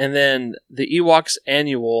 86, and then the Ewoks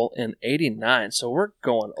Annual in 89. So we're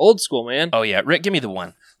going old school, man. Oh, yeah. Rick, give me the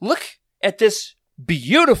one. Look at this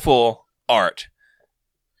beautiful art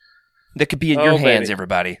that could be in your hands,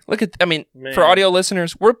 everybody. Look at, man. For audio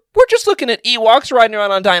listeners, we're just looking at Ewoks riding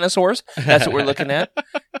around on dinosaurs. That's what we're looking at.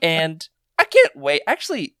 And I can't wait.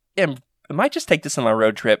 Actually, I might just take this on my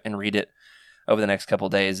road trip and read it. over the next couple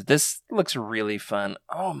days. This looks really fun.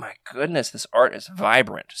 Oh my goodness, this art is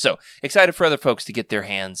vibrant. So excited for other folks to get their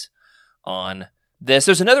hands on this.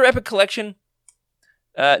 There's another Epic Collection.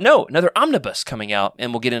 Another omnibus coming out,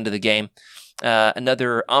 and we'll get into the game.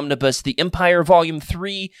 Another omnibus, The Empire Volume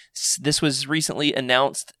 3. This was recently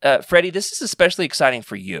announced. Freddie, this is especially exciting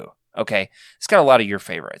for you. Okay, it's got a lot of your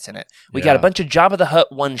favorites in it. We got a bunch of Jabba the Hutt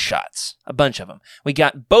one-shots, a bunch of them. We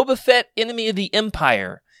got Boba Fett, Enemy of the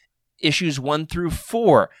Empire, issues 1 through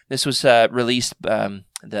 4. This was released, the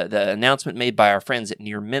announcement made by our friends at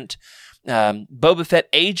Near Mint. Boba Fett,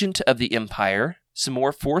 Agent of the Empire, some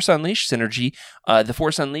more Force Unleashed Synergy, the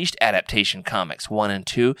Force Unleashed adaptation comics 1 and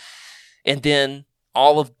 2, and then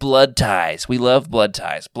all of Blood Ties. We love Blood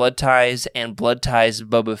Ties. Blood Ties and Blood Ties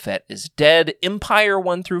Boba Fett is Dead, Empire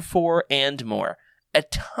 1 through 4, and more. A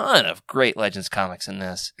ton of great Legends comics in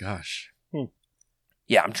this. Gosh.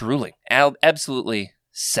 Yeah, I'm drooling. Absolutely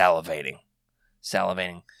salivating.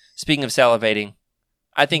 Speaking of salivating,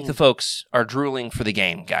 I think the folks are drooling for the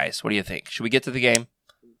game, guys. What do you think? Should we get to the game?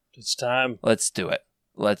 It's time. Let's do it.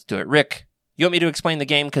 Rick, you want me to explain the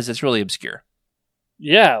game? Because it's really obscure.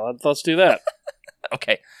 Yeah, let's do that.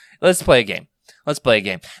 Okay, let's play a game.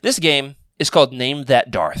 This game is called Name That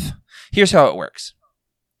Darth. Here's how it works.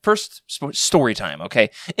 First, story time, okay?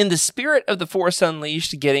 In the spirit of the Force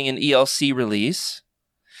Unleashed getting an ELC release,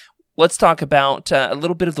 let's talk about a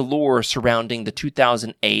little bit of the lore surrounding the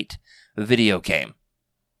 2008 video game.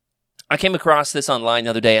 I came across this online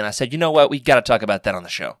the other day, and I said, you know what? We got to talk about that on the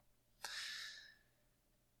show.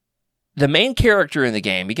 The main character in the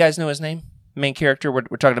game, you guys know his name? Main character,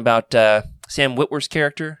 we're talking about Sam Witwer's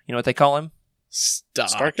character. You know what they call him?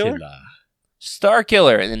 Starkiller?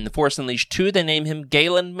 Starkiller. And in The Force Unleashed 2, they name him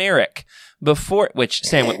Galen Merrick. Which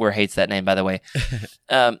Sam Witwer hates that name, by the way.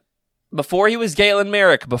 Before he was Galen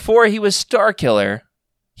Merrick, before he was Starkiller,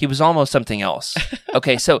 he was almost something else.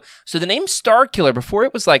 Okay, so the name Starkiller, before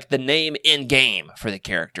it was like the name in-game for the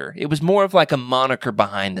character, it was more of like a moniker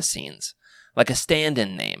behind the scenes, like a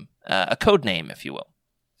stand-in name, a code name, if you will.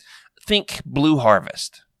 Think Blue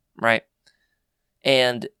Harvest, right?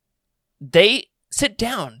 And they sit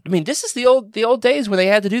down. I mean, this is the old days where they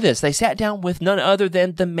had to do this. They sat down with none other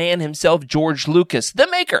than the man himself, George Lucas, the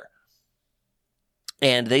maker.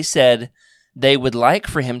 And they said they would like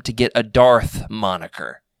for him to get a Darth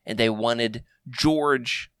moniker. And they wanted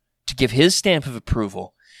George to give his stamp of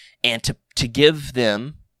approval and to give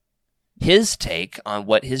them his take on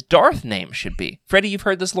what his Darth name should be. Freddie, you've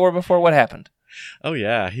heard this lore before. What happened? Oh,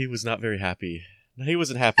 yeah. He was not very happy. He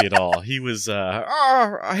wasn't happy at all. He was,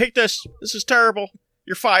 I hate this. This is terrible.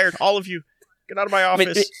 You're fired. All of you. Get out of my office.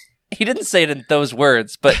 I mean, he didn't say it in those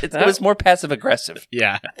words, but it was more passive-aggressive.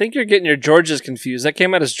 Yeah. I think you're getting your Georges confused. That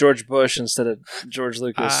came out as George Bush instead of George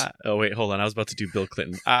Lucas. Oh, wait, hold on. I was about to do Bill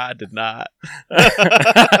Clinton. I did not.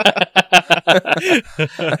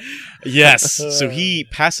 Yes. So he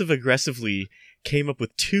passive-aggressively came up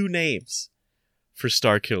with 2 names for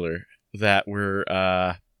Starkiller that were,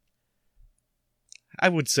 I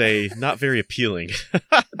would say, not very appealing.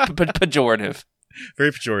 Pejorative.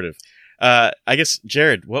 Very pejorative. I guess,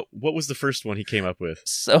 Jared, what was the first one he came up with?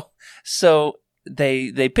 So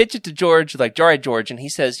they pitch it to George, like, all right, George, and he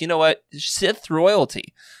says, you know what? Sith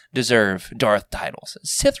royalty deserve Darth titles.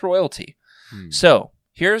 Sith royalty. So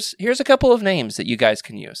here's a couple of names that you guys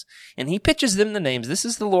can use. And he pitches them the names. This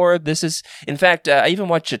is the lore. This is, in fact, I even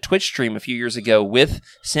watched a Twitch stream a few years ago with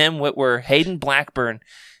Sam Witwer, Hayden Blackburn,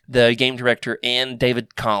 the game director, and David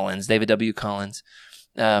W. Collins.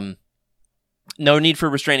 No need for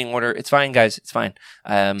restraining order. It's fine, guys. It's fine.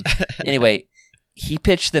 Anyway, he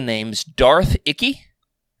pitched the names Darth Icky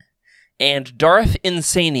and Darth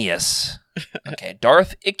Insanius. Okay,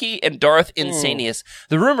 Darth Icky and Darth Insanius.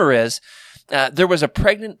 The rumor is there was a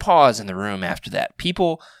pregnant pause in the room after that.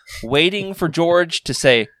 People waiting for George to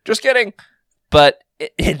say, just kidding. But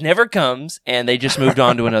it never comes, and they just moved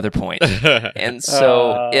on to another point. And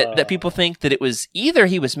so that people think that it was either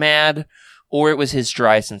he was mad or it was his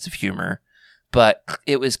dry sense of humor. But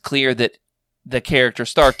it was clear that the character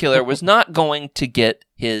Starkiller was not going to get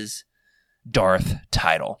his Darth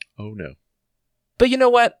title. Oh, no. But you know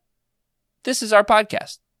what? This is our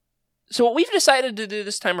podcast. So what we've decided to do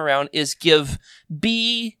this time around is give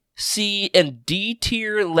B, C, and D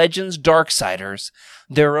tier Legends Darksiders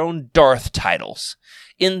their own Darth titles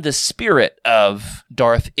in the spirit of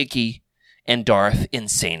Darth Icky and Darth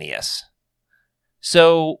Insanius.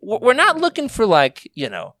 So we're not looking for, like,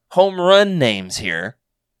 home run names here.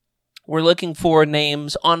 We're looking for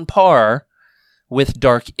names on par with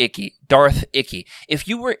Darth Icky. If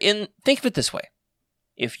you were think of it this way.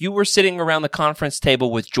 If you were sitting around the conference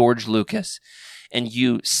table with George Lucas and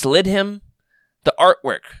you slid him the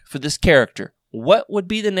artwork for this character, what would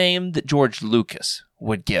be the name that George Lucas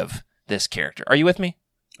would give this character? Are you with me?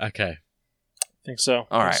 Okay. I think so.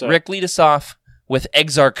 All right, So. Rick, lead us off with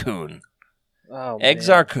Exar Kun. Oh, man.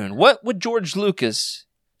 Exar Kun. What would George Lucas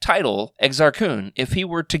title Exar Kun if he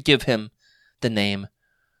were to give him the name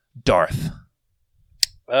Darth?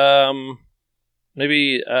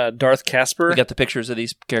 Maybe Darth Casper. We got the pictures of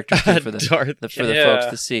these characters too for the Darth. for the folks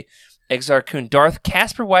to see. Exar Kun. Darth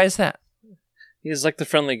Casper. Why is that? He's like the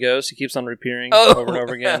friendly ghost. He keeps on reappearing over and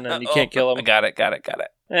over again, and you can't kill him. I got it.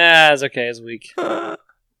 It's okay. It's weak.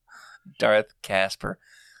 Darth Casper.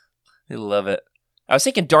 I love it. I was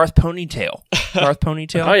thinking Darth Ponytail. Darth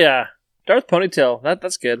Ponytail. Oh yeah, Darth Ponytail.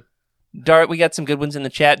 That's good. Darth. We got some good ones in the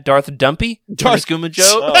chat. Darth Dumpy. Darth Skooma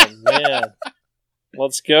Joe. Oh man,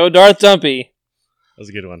 let's go, Darth Dumpy. That was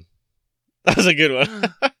a good one. That was a good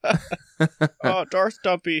one. Oh, Darth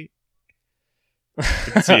Dumpy.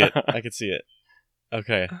 I can see it.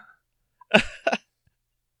 Okay.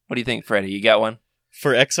 What do you think, Freddie? You got one?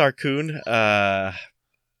 For XR Kun,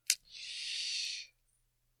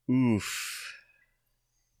 oof.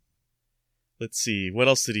 Let's see. What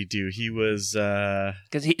else did he do? He was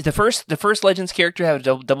Because the first Legends character had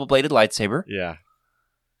a double bladed lightsaber. yeah.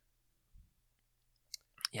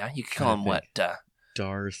 Yeah, you could call him what?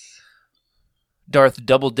 Darth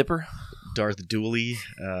Double Dipper. Darth Dooley.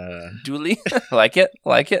 Dooley. like it.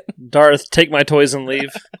 Darth, take my toys and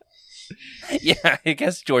leave. Yeah, I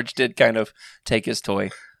guess George did kind of take his toy.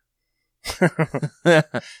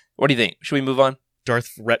 What do you think? Should we move on?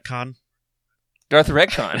 Darth Retcon. Darth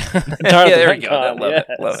Retcon. Darth Yeah, there we go. Retcon, Love yes.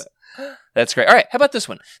 it. Love it. That's great. All right, how about this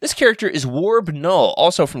one? This character is Warb Null,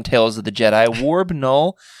 also from Tales of the Jedi. Warb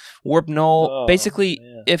Null. Oh, basically,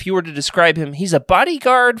 man. if you were to describe him, he's a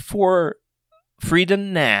bodyguard for Frida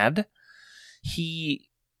Nad. I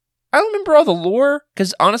don't remember all the lore,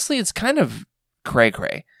 because honestly, it's kind of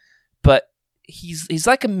cray-cray. But he's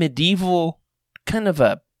like a medieval, kind of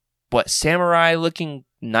a, samurai-looking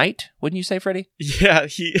knight, wouldn't you say, Freddie? Yeah,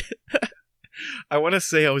 I want to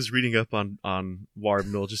say I was reading up on Warb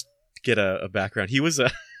Null just to get a background. He was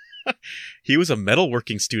a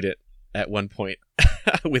metalworking student at one point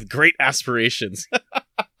with great aspirations.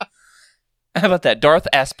 How about that? Darth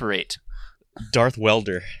Aspirate. Darth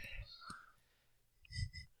Welder.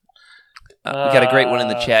 We got a great one in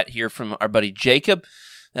the chat here from our buddy Jacob.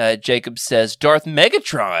 Jacob says, Darth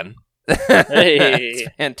Megatron. Hey.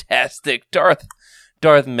 That's fantastic. Darth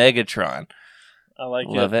Megatron. I like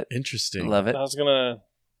it. Love it. Interesting. Love it. I was gonna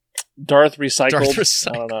Darth Recycled. Darth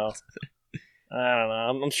Recycled. I don't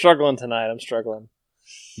know. I'm struggling tonight. I'm struggling.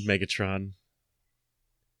 Megatron.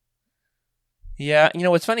 Yeah, you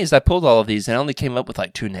know what's funny is I pulled all of these and I only came up with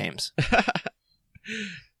like 2 names.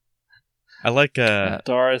 I like Darth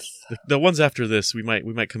the ones after this. We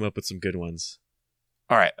might come up with some good ones.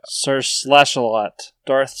 All right. Sir Slash-a-Lot.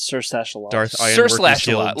 Darth Sir Slash-a-Lot. Darth Iron Sir Workers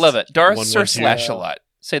Slash-a-Lot. Guild Love it. Darth 112. Sir Slash-a-Lot.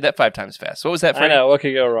 Say that 5 times fast. What was that, I Freddie? know. What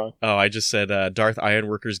could go wrong? Oh, I just said Darth Iron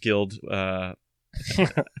Workers Guild. I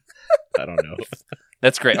don't know.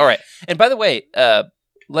 That's great. All right. And by the way,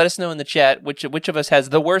 let us know in the chat which of us has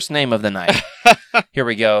the worst name of the night. Here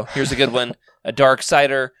we go. Here's a good one. A Dark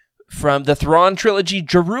Sider from the Thrawn trilogy,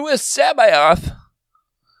 Jeruis Sabaoth.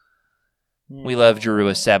 We love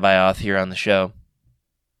Jeruis Sabaoth here on the show.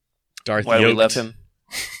 Darth Why do we Yoked. love him?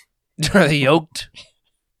 Darth Yoked.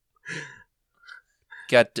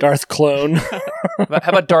 Got Darth Clone. How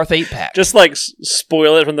about Darth 8-Pack? Just like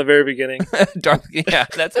spoil it from the very beginning. Darth. Yeah,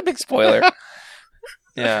 that's a big spoiler.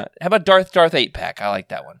 Yeah. How about Darth 8-Pack? I like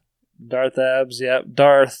that one. Darth Abs. Yep.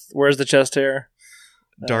 Darth. Where's the chest hair?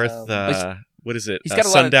 Darth. What is it? he's got a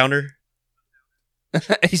lot of- Sundowner.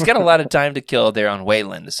 He's got a lot of time to kill there on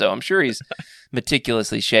Wayland, so I'm sure he's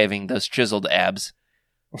meticulously shaving those chiseled abs.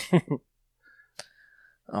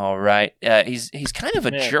 All right. He's kind of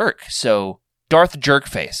a Man. jerk, so Darth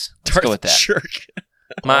Jerkface. Let's go with that. Jerk.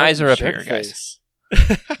 My eyes are up Jerk here, guys.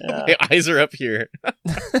 face. Yeah. My eyes are up here.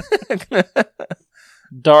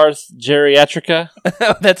 Darth Geriatrica.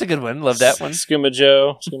 That's a good one. Love that one. Skooma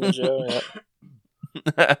Joe.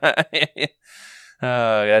 Yeah.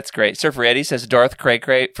 Oh, that's great. Surfer Eddie says Darth Cray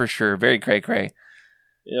Cray for sure. Very Cray Cray.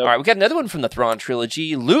 Yep. All right, we got another one from the Thrawn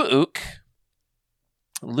trilogy. Luuk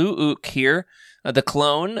here, the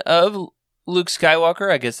clone of Luke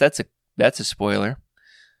Skywalker. I guess that's a spoiler.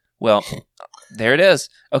 Well, there it is.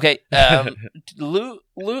 Okay,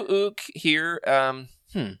 Luuk here. How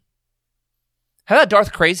about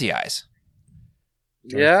Darth Crazy Eyes?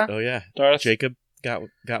 Yeah. Oh yeah. Darth. Jacob got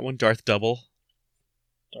one. Darth Double.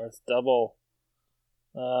 Darth Double.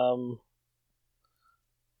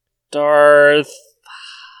 Darth.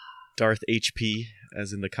 Darth HP,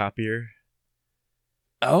 as in the copier.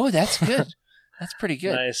 Oh, that's good. That's pretty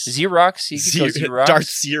good. Nice. Xerox. You could go Xerox. Darth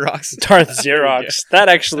Xerox. Darth Xerox. That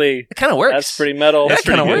actually It kind of works. That's pretty metal. That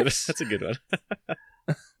kind of pretty good. works. That's a good one.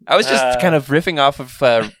 I was just kind of riffing off of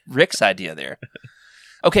Rick's idea there.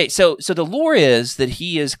 Okay, so the lore is that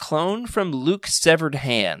he is cloned from Luke's severed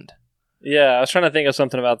hand. Yeah, I was trying to think of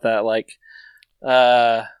something about that, like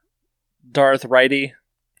Darth Righty.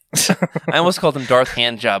 I almost called him Darth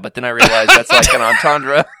Handjob, but then I realized that's like an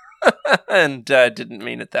entendre, and didn't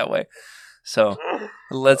mean it that way. So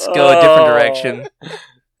let's go a different direction.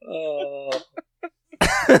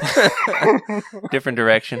 Different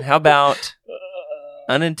direction. How about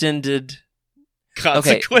unintended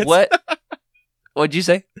Consequence. Okay, what'd you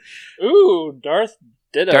say? Ooh, Darth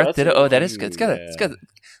Ditto. Darth That's Ditto. a- Oh, that is good. It's good. It's good.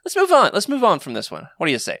 Let's move on. Let's move on from this one. What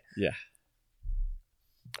do you say? Yeah.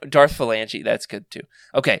 Darth Phalange. That's good too.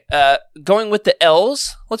 Okay. Going with the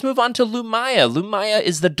L's. Let's move on to Lumaya. Lumaya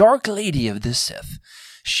is the Dark Lady of the Sith.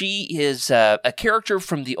 She is a character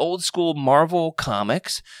from the old school Marvel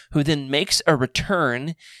comics who then makes a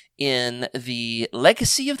return in the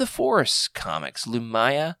Legacy of the Force comics.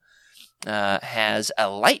 Lumaya has a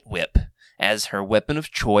light whip as her weapon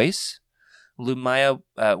of choice. Lumaya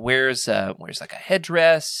wears like a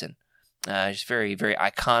headdress, and she's a very, very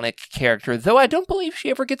iconic character, though I don't believe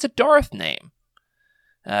she ever gets a Darth name.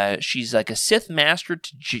 She's like a Sith master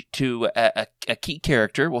to a key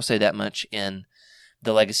character, we'll say that much, in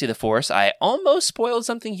the Legacy of the Force. I almost spoiled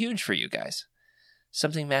something huge for you guys.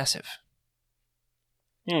 Something massive.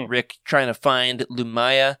 Rick trying to find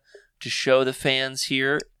Lumaya to show the fans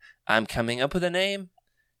here. I'm coming up with a name.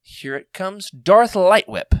 Here it comes. Darth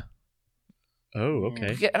Lightwhip. Oh,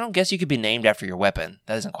 okay. I don't guess you could be named after your weapon.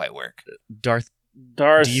 That doesn't quite work. Darth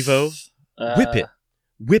Devo. Whip it.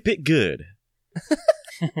 Whip it good.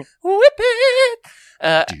 Whip it!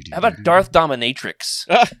 How about Darth Dominatrix?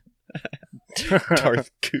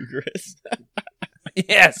 Darth Cougarous.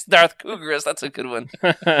 Yes, Darth Cougarous. That's a good one.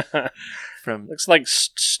 Looks like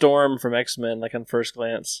Storm from X-Men, like on first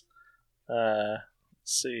glance. Let's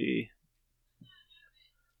see.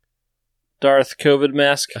 Darth COVID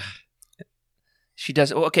mask. She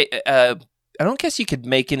does. Oh, okay. I don't guess you could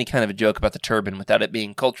make any kind of a joke about the turban without it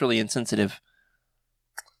being culturally insensitive.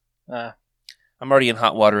 I'm already in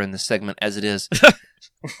hot water in this segment as it is.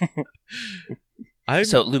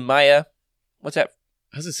 So Lumaya, what's that?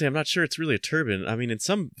 I was gonna say I'm not sure it's really a turban. I mean, in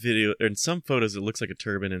some photos it looks like a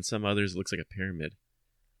turban, in some others it looks like a pyramid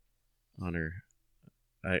on her.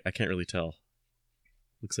 I can't really tell.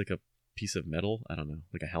 Looks like a piece of metal. I don't know,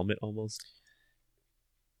 like a helmet almost.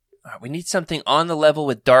 All right, we need something on the level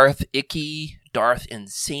with Darth Icky, Darth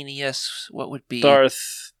Insanius. What would be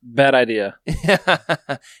Darth? Bad idea.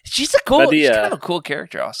 She's kind of a cool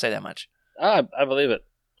character. I'll say that much. I believe it.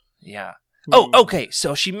 Yeah. Oh, okay.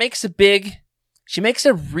 So she makes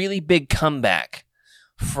a really big comeback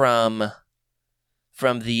from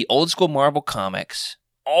the old school Marvel comics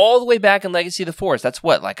all the way back in Legacy of the Force. That's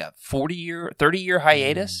what, like a 30-year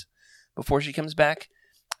hiatus before she comes back.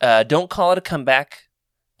 Don't call it a comeback.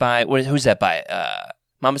 Who's that by?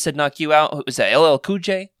 Mama Said Knock You Out. Was that LL Cool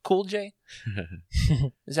J? Cool J?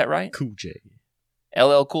 Is that right? Cool J.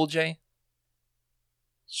 LL Cool J?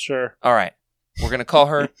 Sure. All right. We're going to call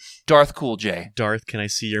her Darth Cool J. Darth, can I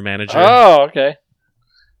see your manager? Oh, okay.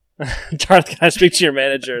 Darth, can I speak to your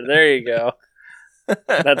manager? There you go.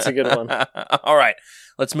 That's a good one. All right.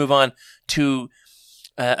 Let's move on to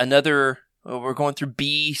another. We're going through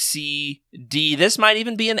B, C, D. This might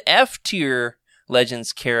even be an F tier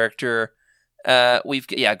Legends character.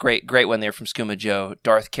 Great one there from Skooma Joe.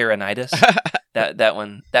 Darth Caronitis. that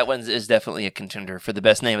one is definitely a contender for the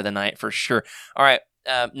best name of the night for sure. All right.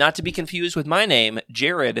 Not to be confused with my name,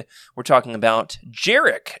 Jared. We're talking about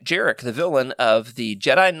Jarek, the villain of the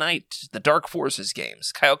Jedi Knight, the Dark Forces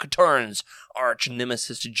games. Kyle Katarn's arch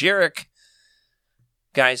nemesis, Jarek.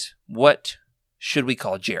 Guys, what should we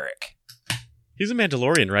call Jarek? He's a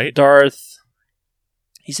Mandalorian, right? Darth.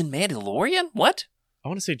 He's in Mandalorian? What? I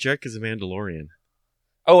want to say Jarek is a Mandalorian.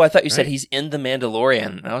 Oh, I thought you said he's in the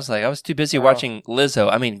Mandalorian. I was too busy watching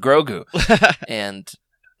Grogu. And...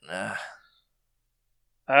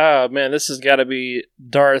 Oh, man, this has got to be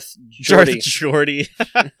Darth Jordy. Darth Jordy.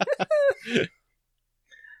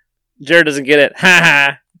 Jared doesn't get it. Ha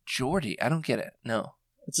ha. Jordy? I don't get it. No.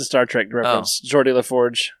 It's a Star Trek reference. Jordy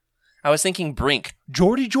LaForge. I was thinking Brink.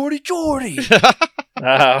 Jordy. Oh.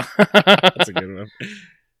 That's a good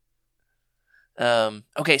one.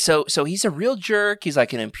 Okay, so he's a real jerk. He's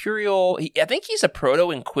like an Imperial. I think he's a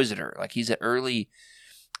proto-Inquisitor. Like he's an early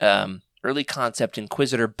concept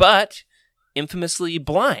Inquisitor, but... infamously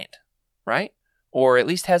blind, right? or at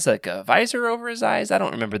least has like a visor over his eyes. I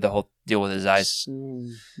don't remember the whole deal with his eyes.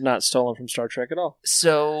 Not stolen from Star Trek at all.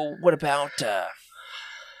 So what about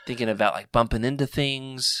thinking about like bumping into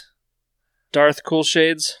things? Darth Cool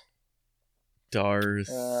Shades. Darth.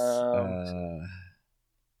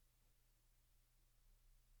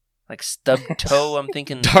 Like stub toe, I'm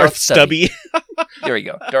thinking Darth Stubby. There we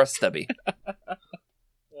go. Darth Stubby.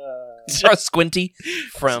 Darth Squinty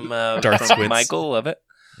from Squints. Michael. Love it.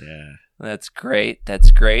 Yeah. That's great.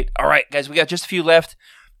 That's great. All right, guys, we got just a few left.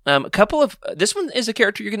 A couple of this one is a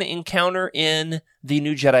character you're going to encounter in the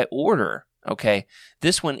New Jedi Order. Okay,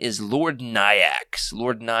 this one is Lord Nyax.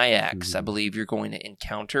 Lord Nyax, I believe you're going to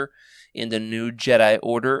encounter in the New Jedi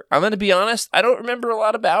Order. I'm going to be honest, I don't remember a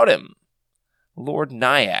lot about him. Lord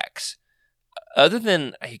Nyax. Other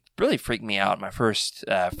than he really freaked me out my first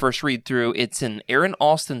read through. It's in Aaron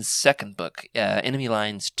Alston's second book, Enemy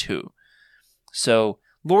Lines 2. So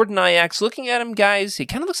Lord Nyax, looking at him, guys, he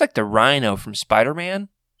kind of looks like the Rhino from Spider-Man.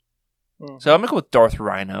 Mm-hmm. So I'm gonna go with Darth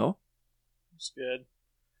Rhino. That's good.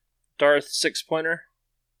 Darth 6-pointer.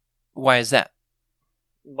 Why is that?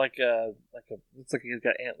 Like a. Looks like he's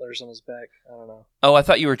got antlers on his back. I don't know. Oh, I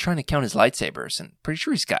thought you were trying to count his lightsabers, and pretty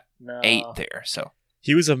sure he's got No. 8 there. So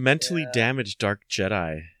He was a mentally damaged Dark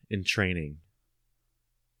Jedi in training.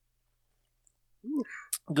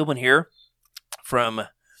 good one here from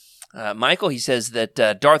Michael. He says that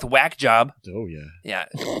Darth Whackjob. Oh, yeah. Yeah,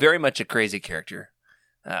 very much a crazy character.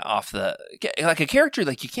 Like a character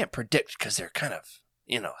like you can't predict because they're kind of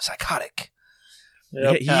psychotic.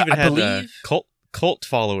 Yeah, he even I had believe- cult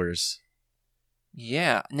followers.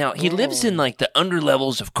 Yeah. Now he lives in like the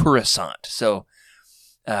underlevels of Coruscant. So,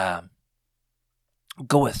 go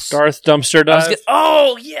with Darth Dumpster Dive.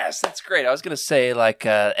 oh yes, that's great. I was gonna say like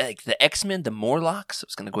the X-Men, the Morlocks. I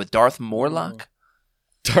was gonna go with Darth Morlock.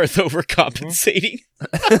 Darth overcompensating.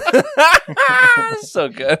 So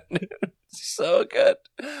good, so good.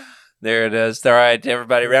 There it is. All right,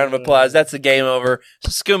 everybody, round of applause. That's the game over.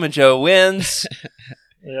 Skooma Joe wins.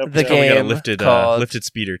 Yep. The Oh, we got a game called- lifted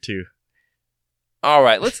speeder too. All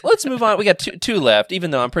right, let's move on. We got two left,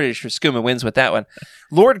 even though I'm pretty sure Skooma wins with that one.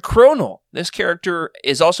 Lord Cronal. This character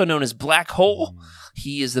is also known as Black Hole.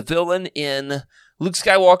 He is the villain in Luke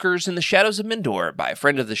Skywalker's In the Shadows of Mindor by a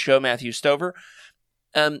friend of the show, Matthew Stover.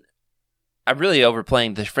 I'm really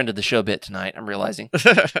overplaying the friend of the show bit tonight, I'm realizing.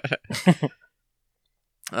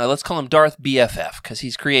 Let's call him Darth BFF, because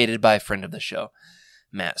he's created by a friend of the show,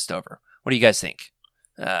 Matt Stover. What do you guys think?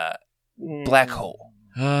 Black Hole.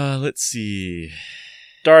 Let's see.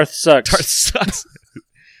 Darth sucks. Darth sucks.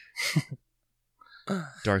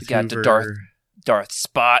 Darth You got Hoover. the Darth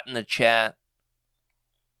Spot in the chat.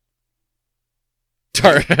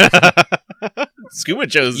 Darth. Scuba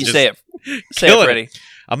Joe's You just say it. Say killing it, Freddie.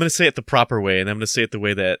 I'm going to say it the proper way, and I'm going to say it the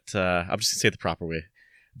way that... I'm just going to say it the proper way.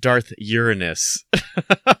 Darth Uranus. Say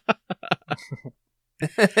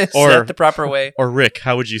it the proper way. Or Rick,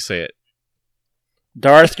 how would you say it?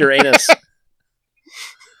 Darth Uranus.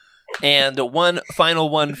 And one final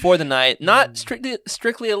one for the night, not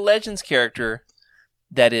strictly a Legends character,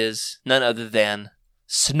 that is none other than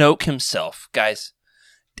Snoke himself. Guys,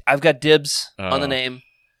 I've got dibs on the name,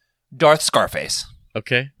 Darth Scarface.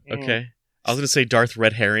 Okay. I was going to say Darth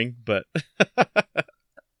Red Herring, but...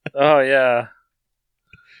 Oh, yeah.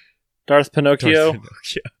 Darth Pinocchio. Darth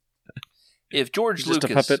Pinocchio. If George Just a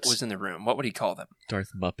Lucas puppet. was in the room, what would he call them? Darth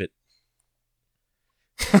Muppet.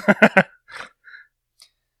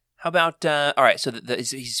 How about, all right, so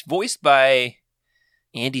he's voiced by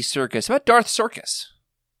Andy Serkis. How about Darth Circus?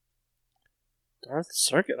 Darth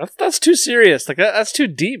Circuit. That's too serious. Like that's too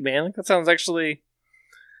deep, man. Like that sounds actually.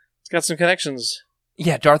 It's got some connections.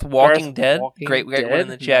 Yeah, Darth Walking Dead. Walking Great, we got one in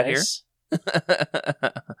the Dead. chat Nice. here.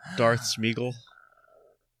 Darth Smeagol.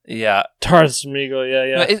 Yeah. Darth Smeagol.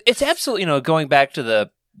 Yeah. No, it's absolutely, going back to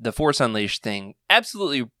the Force Unleashed thing,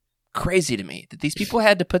 absolutely crazy to me that these people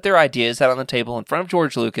had to put their ideas out on the table in front of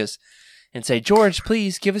George Lucas and say, George,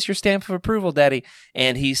 please give us your stamp of approval, Daddy.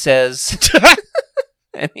 And he says,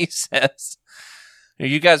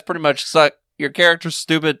 you guys pretty much suck. Your character's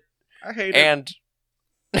stupid. I hate it. And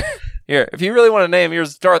here, if you really want to name,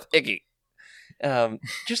 here's Darth Icky.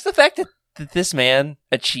 Just the fact that this man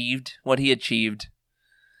achieved what he achieved,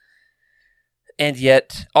 and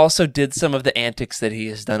yet also did some of the antics that he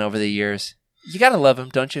has done over the years. You gotta love him,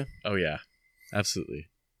 don't you? Oh, yeah. Absolutely.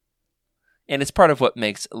 And it's part of what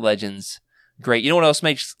makes Legends great. You know what else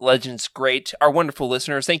makes Legends great? Our wonderful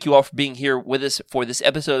listeners. Thank you all for being here with us for this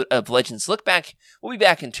episode of Legends Look Back. We'll be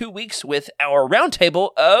back in 2 weeks with our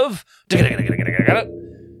roundtable of the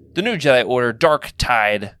New Jedi Order Dark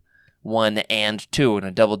Tide 1 and 2. And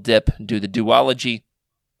a double dip, do the duology.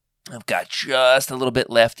 I've got just a little bit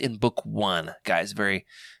left in book 1, guys. Very,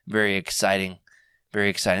 very exciting. Very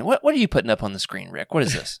exciting. What are you putting up on the screen, Rick? What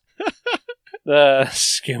is this? The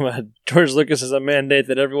schema. George Lucas has a mandate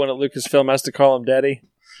that everyone at Lucasfilm has to call him Daddy.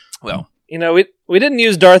 Well, we didn't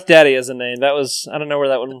use Darth Daddy as a name. That was, I don't know where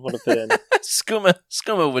that one would have fit in.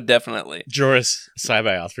 Skooma would definitely. Joris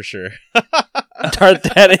Cybioth for sure. Darth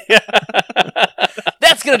Daddy.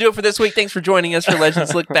 That's going to do it for this week. Thanks for joining us for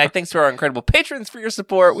Legends Look Back. Thanks to our incredible patrons for your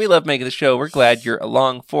support. We love making the show. We're glad you're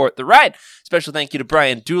along for the ride. Special thank you to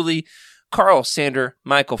Brian Dooley, Carl Sander,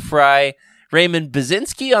 Michael Fry, Raymond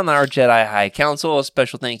Bazinski on our Jedi High Council. A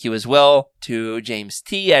special thank you as well to James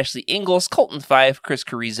T., Ashley Ingalls, Colton Fife, Chris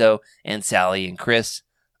Carrizo, and Sally and Chris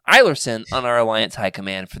Eilerson on our Alliance High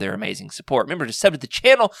Command for their amazing support. Remember to sub to the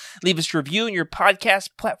channel, leave us a review in your podcast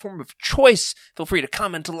platform of choice. Feel free to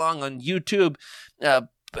comment along on YouTube.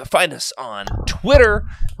 Find us on Twitter,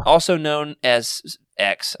 also known as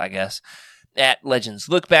X, I guess, at Legends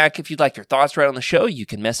Look Back. If you'd like your thoughts right on the show, you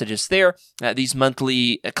can message us there. These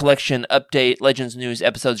monthly collection update Legends news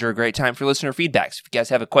episodes are a great time for listener feedbacks. If you guys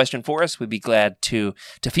have a question for us, we'd be glad to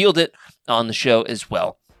field it on the show as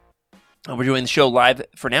well. We're doing the show live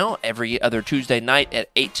for now every other Tuesday night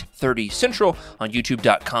at 8:30 Central on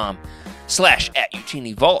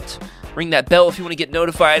youtube.com/@UtiniVault. Ring that bell if you want to get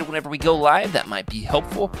notified whenever we go live. That might be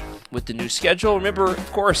helpful with the new schedule. Remember,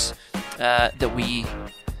 of course, that we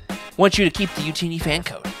want you to keep the Utini fan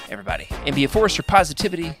code, everybody, and be a force for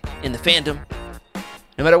positivity in the fandom,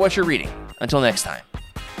 no matter what you're reading. Until next time,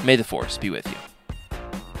 may the Force be with you.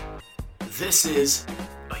 This is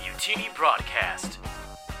a Utini broadcast.